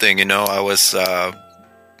my own thing, you know. I was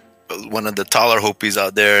one of the taller Hopis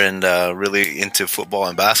out there, and really into football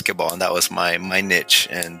and basketball, and that was my niche.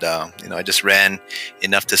 And you know, I just ran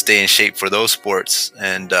enough to stay in shape for those sports.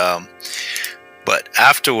 And but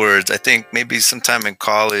afterwards, I think maybe sometime in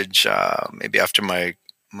college, maybe after my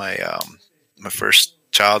first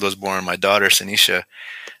child was born, my daughter Sanisha,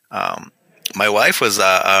 my wife was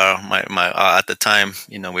my at the time,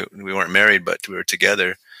 you know, we weren't married, but we were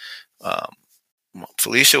together.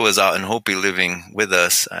 Felicia was out in Hopi living with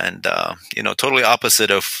us, and you know, totally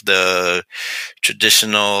opposite of the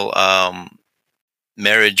traditional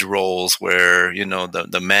marriage roles, where, you know,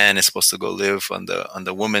 the man is supposed to go live on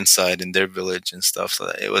the woman's side in their village and stuff.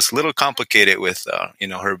 So it was a little complicated with you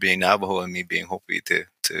know, her being Navajo and me being Hopi to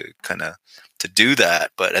kind of to do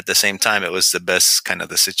that. But at the same time, it was the best kind of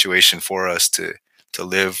the situation for us to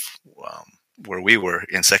live where we were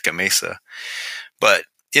in Second Mesa. But,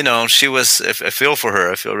 you know, she was, I feel for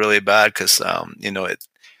her. I feel really bad because, you know,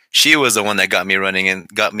 she was the one that got me running and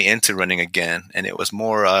got me into running again. And it was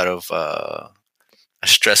more out of a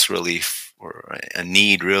stress relief or a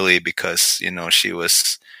need, really, because, you know, she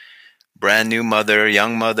was brand new mother,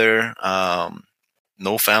 young mother,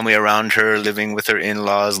 no family around her, living with her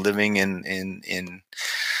in-laws, living in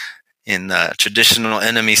in the traditional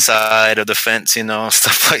enemy side of the fence,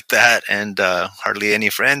 stuff like that, and hardly any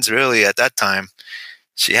friends really at that time.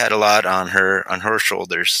 She had a lot on her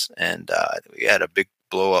shoulders, and we had a big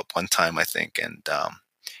blow up one time, I think, and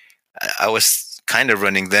I was kind of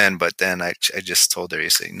running then, but then I just told her,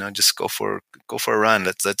 just go for a run.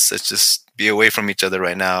 Let's just be away from each other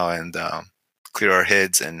right now and clear our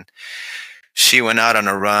heads. And she went out on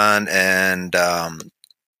a run, and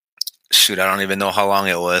shoot, I don't even know how long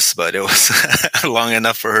it was, but it was long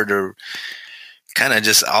enough for her to kind of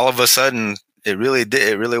just all of a sudden, it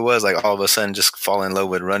really was like all of a sudden just fall in love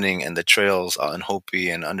with running and the trails in Hopi,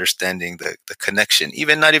 and understanding the connection,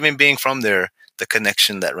 even not even being from there, the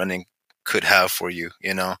connection that running could have for you,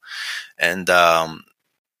 and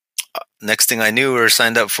next thing I knew, we were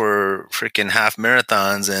signed up for freaking half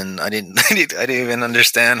marathons, and I didn't even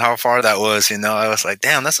understand how far that was. I was like,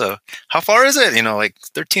 damn, how far is it? Like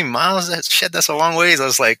 13 miles. That's a long ways. I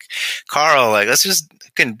was like, Carl, like, let's just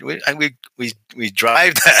we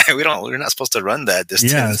drive that. We're not supposed to run that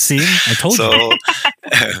distance. Yeah, see, I told you.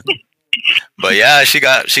 But yeah, she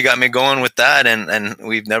got me going with that, and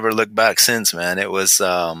we've never looked back since, man. It was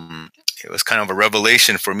kind of a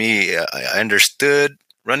revelation for me. I understood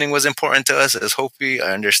running was important to us as Hopi.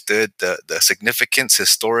 I understood the significance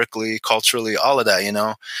historically, culturally, all of that,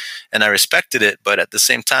 and I respected it. But at the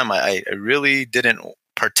same time, I really didn't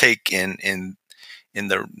partake in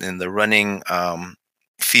the running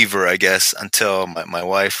fever, I guess, until my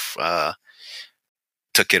wife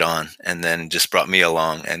took it on, and then just brought me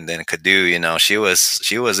along. And then Kadu,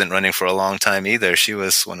 she wasn't running for a long time either. She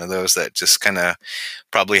was one of those that just kind of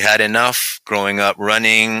probably had enough growing up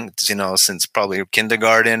running, since probably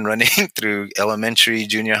kindergarten, running through elementary,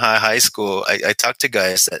 junior high, high school. I talked to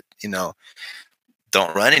guys that,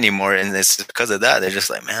 don't run anymore, and it's because of that. They're just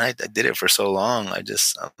like, man, I did it for so long.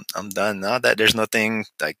 I'm done now. That there's nothing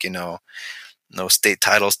like, no state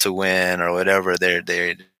titles to win or whatever.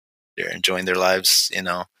 They're enjoying their lives,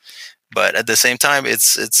 but at the same time,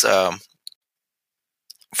 it's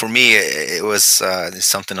for me, it was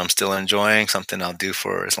something I'm still enjoying, something I'll do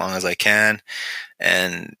for as long as I can.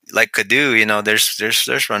 And like Kadu,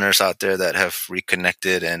 there's runners out there that have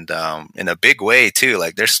reconnected, and in a big way too.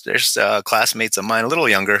 Like there's classmates of mine, a little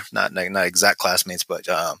younger, not exact classmates, but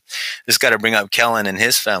just got to bring up Kellen and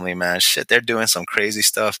his family, man. Shit, they're doing some crazy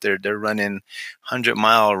stuff. They're running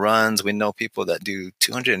 100-mile runs. We know people that do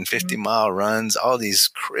 250-mile runs, all these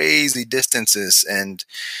crazy distances. And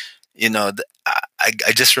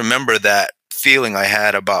I just remember that feeling I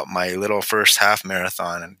had about my little first half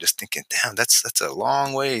marathon, and just thinking, damn, that's a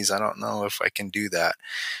long ways. I don't know if I can do that.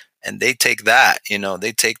 And they take that,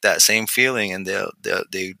 they take that same feeling, and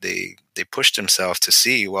they push themselves to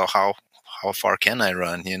see, well, how far can I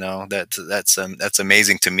run? That's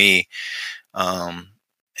amazing to me.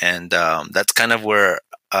 And that's kind of where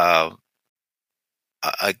my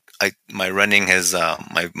running has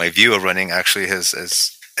my view of running actually has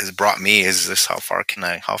brought me, is this how far can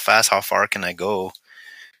I go?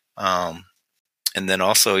 And then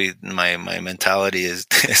also my mentality is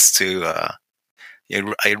to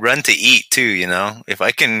I run to eat too, if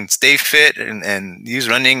I can stay fit and use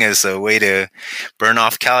running as a way to burn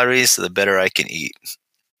off calories, the better I can eat.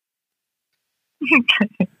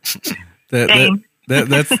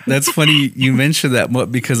 That's funny you mentioned that,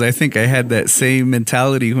 because I think I had that same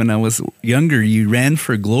mentality when I was younger. You ran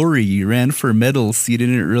for glory, you ran for medals, you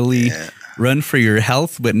didn't really run for your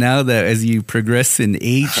health. But now that as you progress in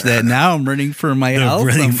age, that now I'm running for my health.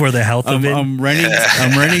 Running for the health of it. I'm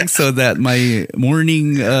running so that my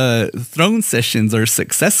morning throne sessions are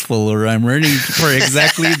successful, or I'm running for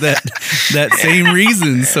exactly that same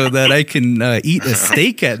reason, so that I can eat a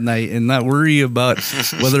steak at night and not worry about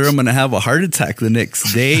whether I'm going to have a heart attack the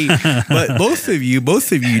next day. But both of you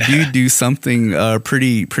do something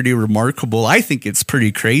pretty remarkable. I think it's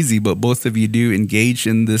pretty crazy, but both of you do engage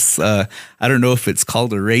in this. I don't know if it's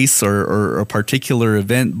called a race or a particular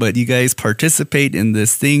event, but you guys participate in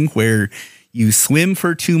this thing where you swim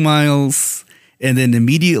for 2 miles, and then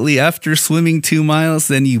immediately after swimming 2 miles,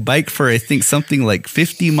 then you bike for, I think, something like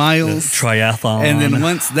 50 miles. Triathlon. And then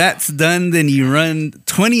once that's done, then you run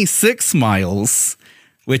 26 miles,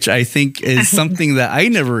 which I think is something that I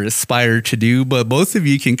never aspired to do. But both of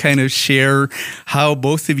you can kind of share how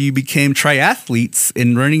both of you became triathletes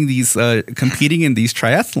in running these, competing in these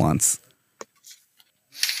triathlons.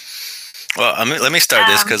 Well, let me start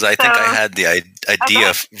this, because I think I had the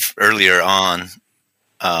idea earlier on.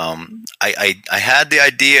 I had the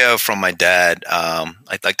idea from my dad.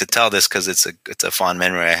 I'd like to tell this because it's a fond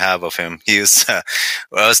memory I have of him. He was, I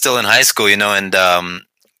was still in high school, and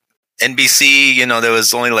NBC, there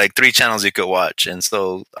was only like 3 channels you could watch. And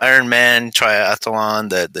so Ironman, triathlon,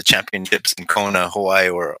 the championships in Kona, Hawaii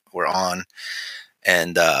were on.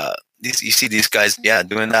 And you see these guys,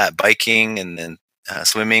 doing that, biking and then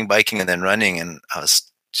swimming, biking, and then running. And I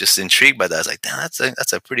was just intrigued by that. I was like, damn,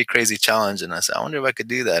 that's a pretty crazy challenge. And I said, I wonder if I could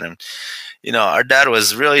do that. And, our dad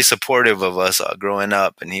was really supportive of us growing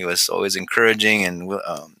up. And he was always encouraging and,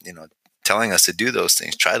 telling us to do those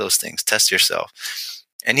things, try those things, test yourself.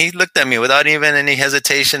 And he looked at me without even any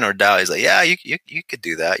hesitation or doubt. He's like, yeah, you could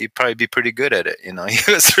do that. You'd probably be pretty good at it. He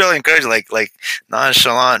was really encouraging, like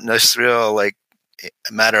nonchalant, just real, like,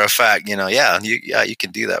 matter of fact, you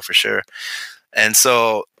can do that for sure. And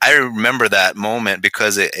so I remember that moment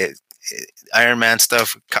because Ironman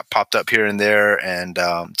stuff popped up here and there, and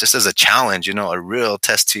just as a challenge, a real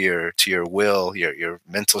test to your will, your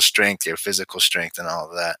mental strength, your physical strength, and all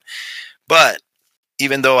of that. But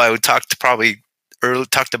even though I would talked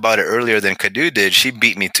about it earlier than Kadu did, she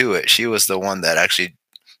beat me to it. She was the one that actually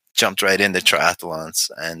jumped right into triathlons,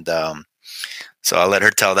 and so I'll let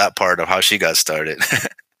her tell that part of how she got started.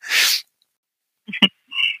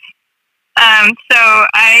 So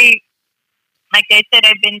like I said,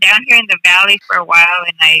 I've been down here in the valley for a while,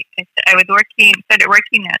 and I started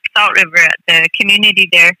working at Salt River at the community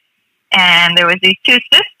there, and there was these 2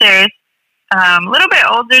 sisters, a little bit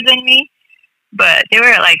older than me, but they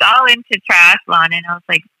were like all into triathlon, and I was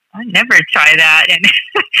like, I'd never try that. And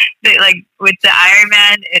they, like, with the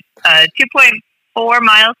Ironman, it's a 2.4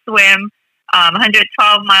 mile swim,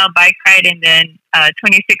 112 mile bike ride, and then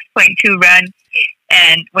 26.2 run.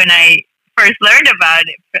 And when I first learned about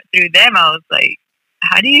it through them, I was like,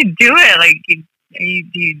 how do you do it? Like,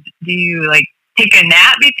 do you like take a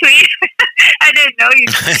nap between? I didn't know you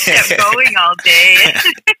just kept going all day.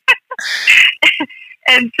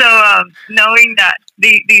 And so knowing that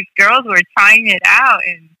these girls were trying it out,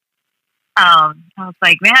 and I was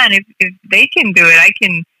like, man, if they can do it, I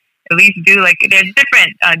can at least do, like, there's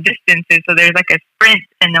different distances. So there's like a sprint,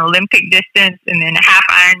 an Olympic distance, and then a half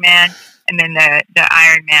Ironman, and then the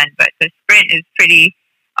Ironman. But the sprint is pretty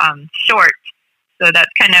short. So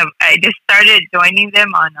that's kind of, I just started joining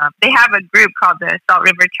them on, they have a group called the Salt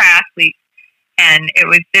River Triathletes, and it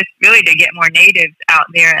was just really to get more natives out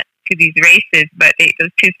there to these races. But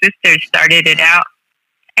those 2 sisters started it out,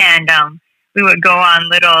 and we would go on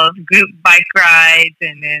little group bike rides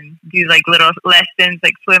and then do like little lessons,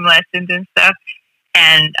 like swim lessons and stuff.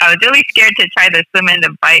 And I was really scared to try the swim and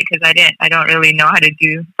the bike because I don't really know how to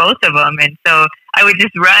do both of them. And so I would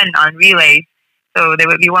just run on relays. So there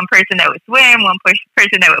would be one person that would swim, one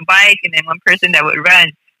person that would bike, and then one person that would run.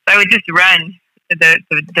 So I would just run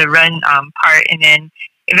the run part. And then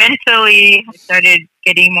eventually I started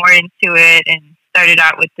getting more into it and started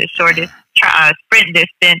out with the shortest sprint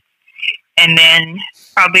distance. And then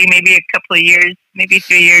probably maybe a couple of years, maybe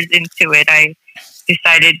 3 years into it, I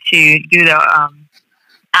decided to do the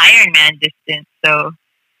Ironman distance. So,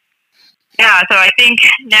 yeah, so I think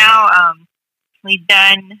now I've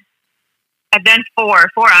done four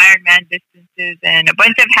Ironman distances and a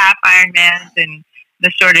bunch of half Ironmans and the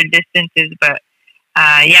shorter distances. But,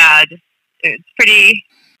 it's pretty,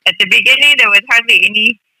 at the beginning, there was hardly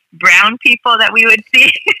any brown people that we would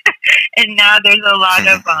see. And now there's a lot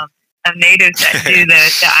of natives that do the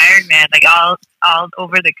Ironman, like all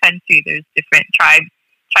over the country. There's different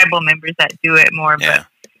tribal members that do it more. Yeah. But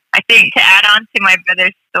I think to add on to my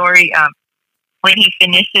brother's story, when he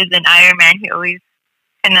finishes an Ironman, he always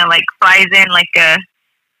kind of like flies in like a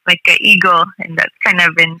eagle, and that's kind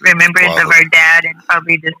of in remembrance of our dad, and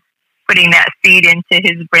probably just putting that seed into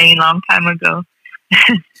his brain long time ago.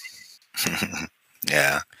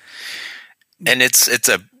 Yeah, and it's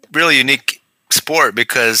a really unique sport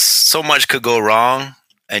because so much could go wrong,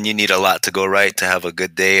 and you need a lot to go right to have a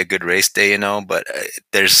good day, a good race day, but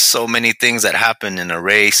there's so many things that happen in a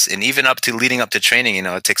race, and even leading up to training,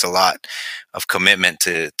 it takes a lot of commitment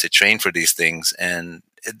to train for these things. And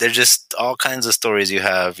there's just all kinds of stories you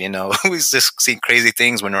have, we just see crazy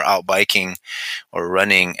things when we're out biking or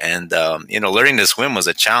running. And, learning to swim was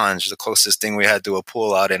a challenge. The closest thing we had to a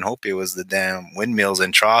pool out in Hopi was the damn windmills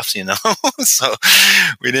and troughs, so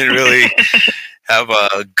we didn't really have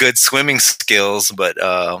good swimming skills, but,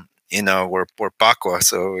 we're Pakwa,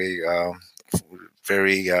 so we're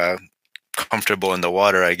very comfortable in the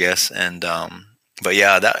water, I guess. And, but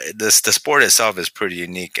yeah, the sport itself is pretty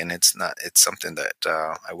unique, and it's something that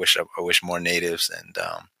I wish more natives and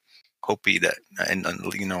Hopi that, and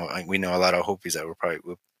we know a lot of Hopis that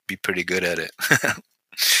would be pretty good at it.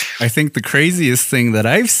 I think the craziest thing that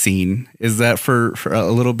I've seen is that for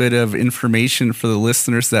a little bit of information for the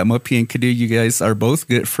listeners, that Mopi and Kadu, you guys are both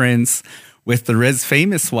good friends with the Res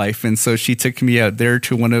Famous wife. And so she took me out there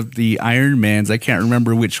to one of the Ironmans. I can't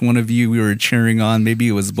remember which one of you we were cheering on. Maybe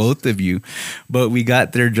it was both of you. But we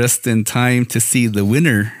got there just in time to see the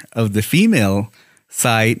winner of the female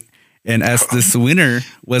side. And as this winner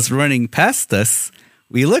was running past us,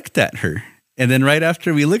 we looked at her. And then right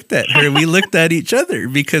after we looked at her, we looked at each other,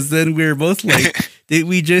 because then we were both like, did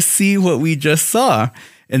we just see what we just saw?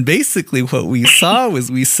 And basically what we saw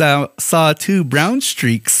was we saw two brown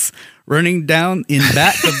streaks running down in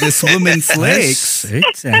back of this woman's legs.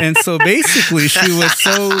 And so basically she was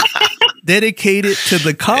so dedicated to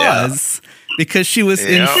the cause because she was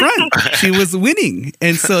in front. She was winning.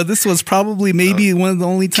 And so this was probably maybe one of the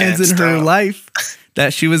only times in her life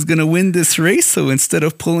that she was going to win this race. So instead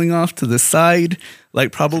of pulling off to the side,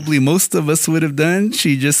 like probably most of us would have done,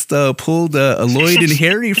 she just pulled a Lloyd and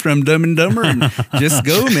Harry from Dumb and Dumber and just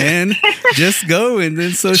go, man, just go. And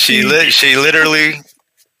then so she literally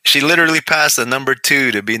passed the number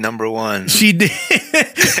 2 to be number 1. She did.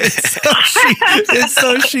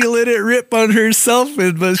 So she let it rip on herself,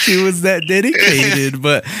 but she was that dedicated.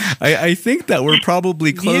 But I think that we're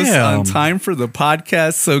probably close on time for the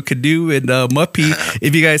podcast. So Kadu and Muppy,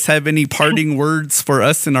 if you guys have any parting words for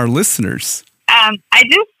us and our listeners. I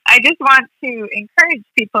just want to encourage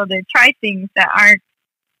people to try things that aren't,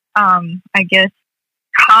 I guess,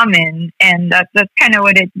 common. And that's kind of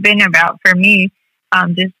what it's been about for me.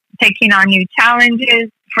 Just taking on new challenges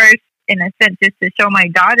first, in a sense, just to show my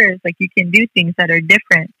daughters, like, you can do things that are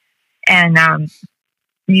different, and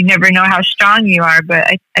you never know how strong you are. But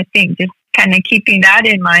I think just kind of keeping that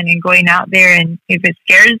in mind and going out there, and if it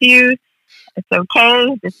scares you, it's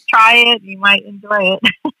okay. Just try it. You might enjoy it.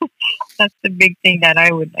 That's the big thing that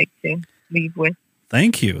I would like to leave with.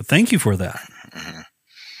 Thank you for that. Mm-hmm.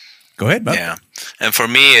 Go ahead, Bob. Yeah, and for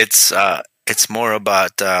me, it's more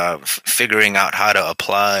about figuring out how to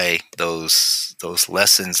apply those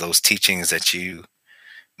lessons, those teachings that you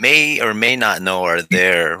may or may not know are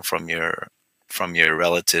there from your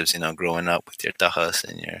relatives. Growing up with your tahas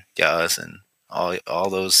and your yas and all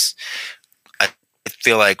those. I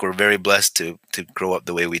feel like we're very blessed to grow up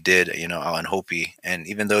the way we did, out in Hopi. And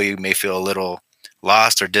even though you may feel a little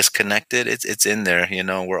lost or disconnected, it's in there.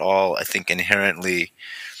 We're all, I think, inherently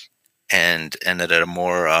and at a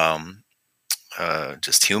more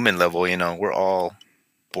just human level, we're all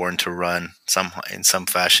born to run in some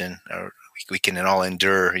fashion, or we can all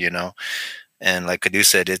endure, And like Kadu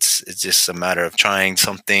said, it's just a matter of trying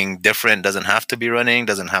something different. Doesn't have to be running,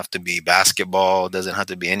 doesn't have to be basketball, doesn't have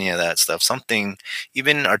to be any of that stuff. Something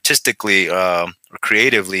even artistically or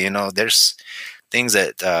creatively, there's things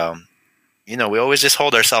that we always just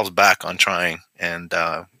hold ourselves back on trying, and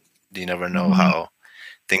you never know how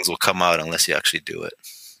things will come out unless you actually do it.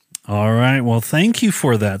 All right. Well, thank you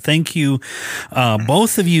for that. Thank you,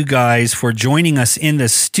 both of you guys, for joining us in the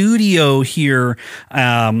studio here,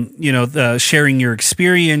 sharing your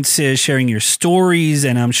experiences, sharing your stories.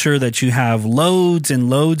 And I'm sure that you have loads and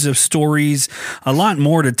loads of stories, a lot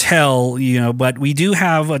more to tell, but we do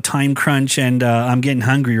have a time crunch, and I'm getting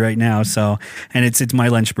hungry right now. And it's my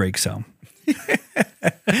lunch break. So.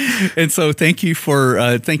 And so thank you to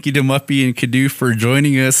Muppy and Kadu for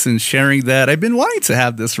joining us and sharing that. I've been wanting to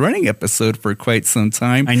have this running episode for quite some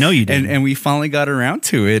time. I know you did. And we finally got around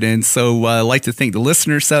to it. And so I'd like to thank the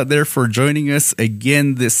listeners out there for joining us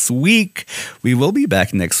again this week. We will be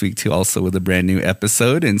back next week too, also with a brand new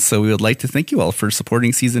episode. And so we would like to thank you all for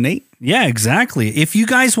supporting Season 8. Yeah, exactly. If you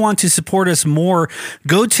guys want to support us more,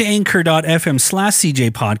 go to anchor.fm/CJ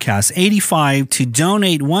Podcast 85 to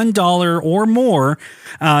donate $1 or more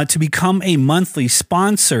to become a monthly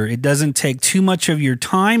sponsor. It doesn't take too much of your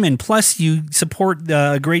time, and plus you support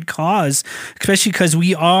a great cause, especially because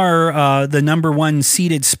we are the number 1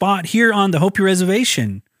 seated spot here on the Hopi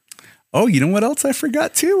Reservation. Oh, you know what else I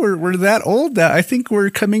forgot too? We're that old that I think we're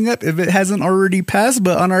coming up, if it hasn't already passed,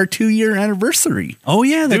 but on our 2-year anniversary. Oh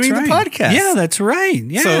yeah, that's doing right. The podcast. Yeah, that's right.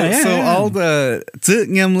 Yeah. So all the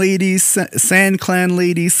Tzutnyam ladies, Sand Clan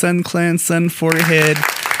ladies, Sun Clan, Sun Forehead,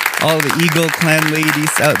 all the Eagle Clan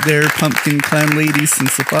ladies out there, Pumpkin Clan ladies in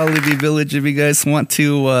Sapalivi Village, if you guys want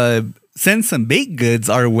to send some baked goods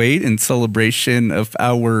our way in celebration of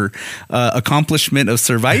our accomplishment of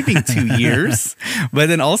surviving 2 years. But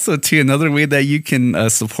then also, too, another way that you can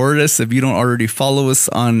support us, if you don't already follow us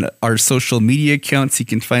on our social media accounts, you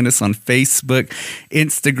can find us on Facebook,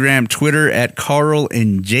 Instagram, Twitter at Carl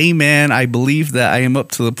and J-Man. I believe that I am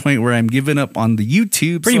up to the point where I'm giving up on the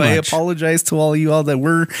YouTube. Pretty much. I apologize to all you all that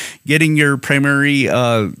we're getting your primary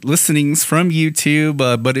listenings from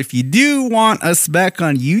YouTube. But if you do want us back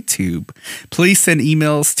on YouTube, Please send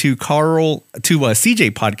emails to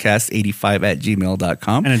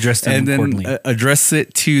cjpodcast85@gmail.com and address them accordingly. Then address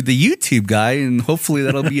it to the YouTube guy, and hopefully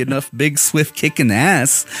that'll be enough big swift kicking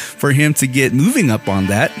ass for him to get moving up on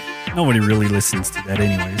that. Nobody really listens to that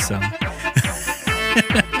anyway, so.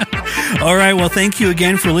 All right, well, thank you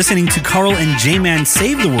again for listening to Carl and J-Man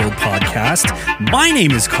Save the World podcast. My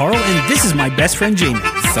name is Carl, and this is my best friend, J-Man.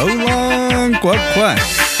 So long, quack, quack.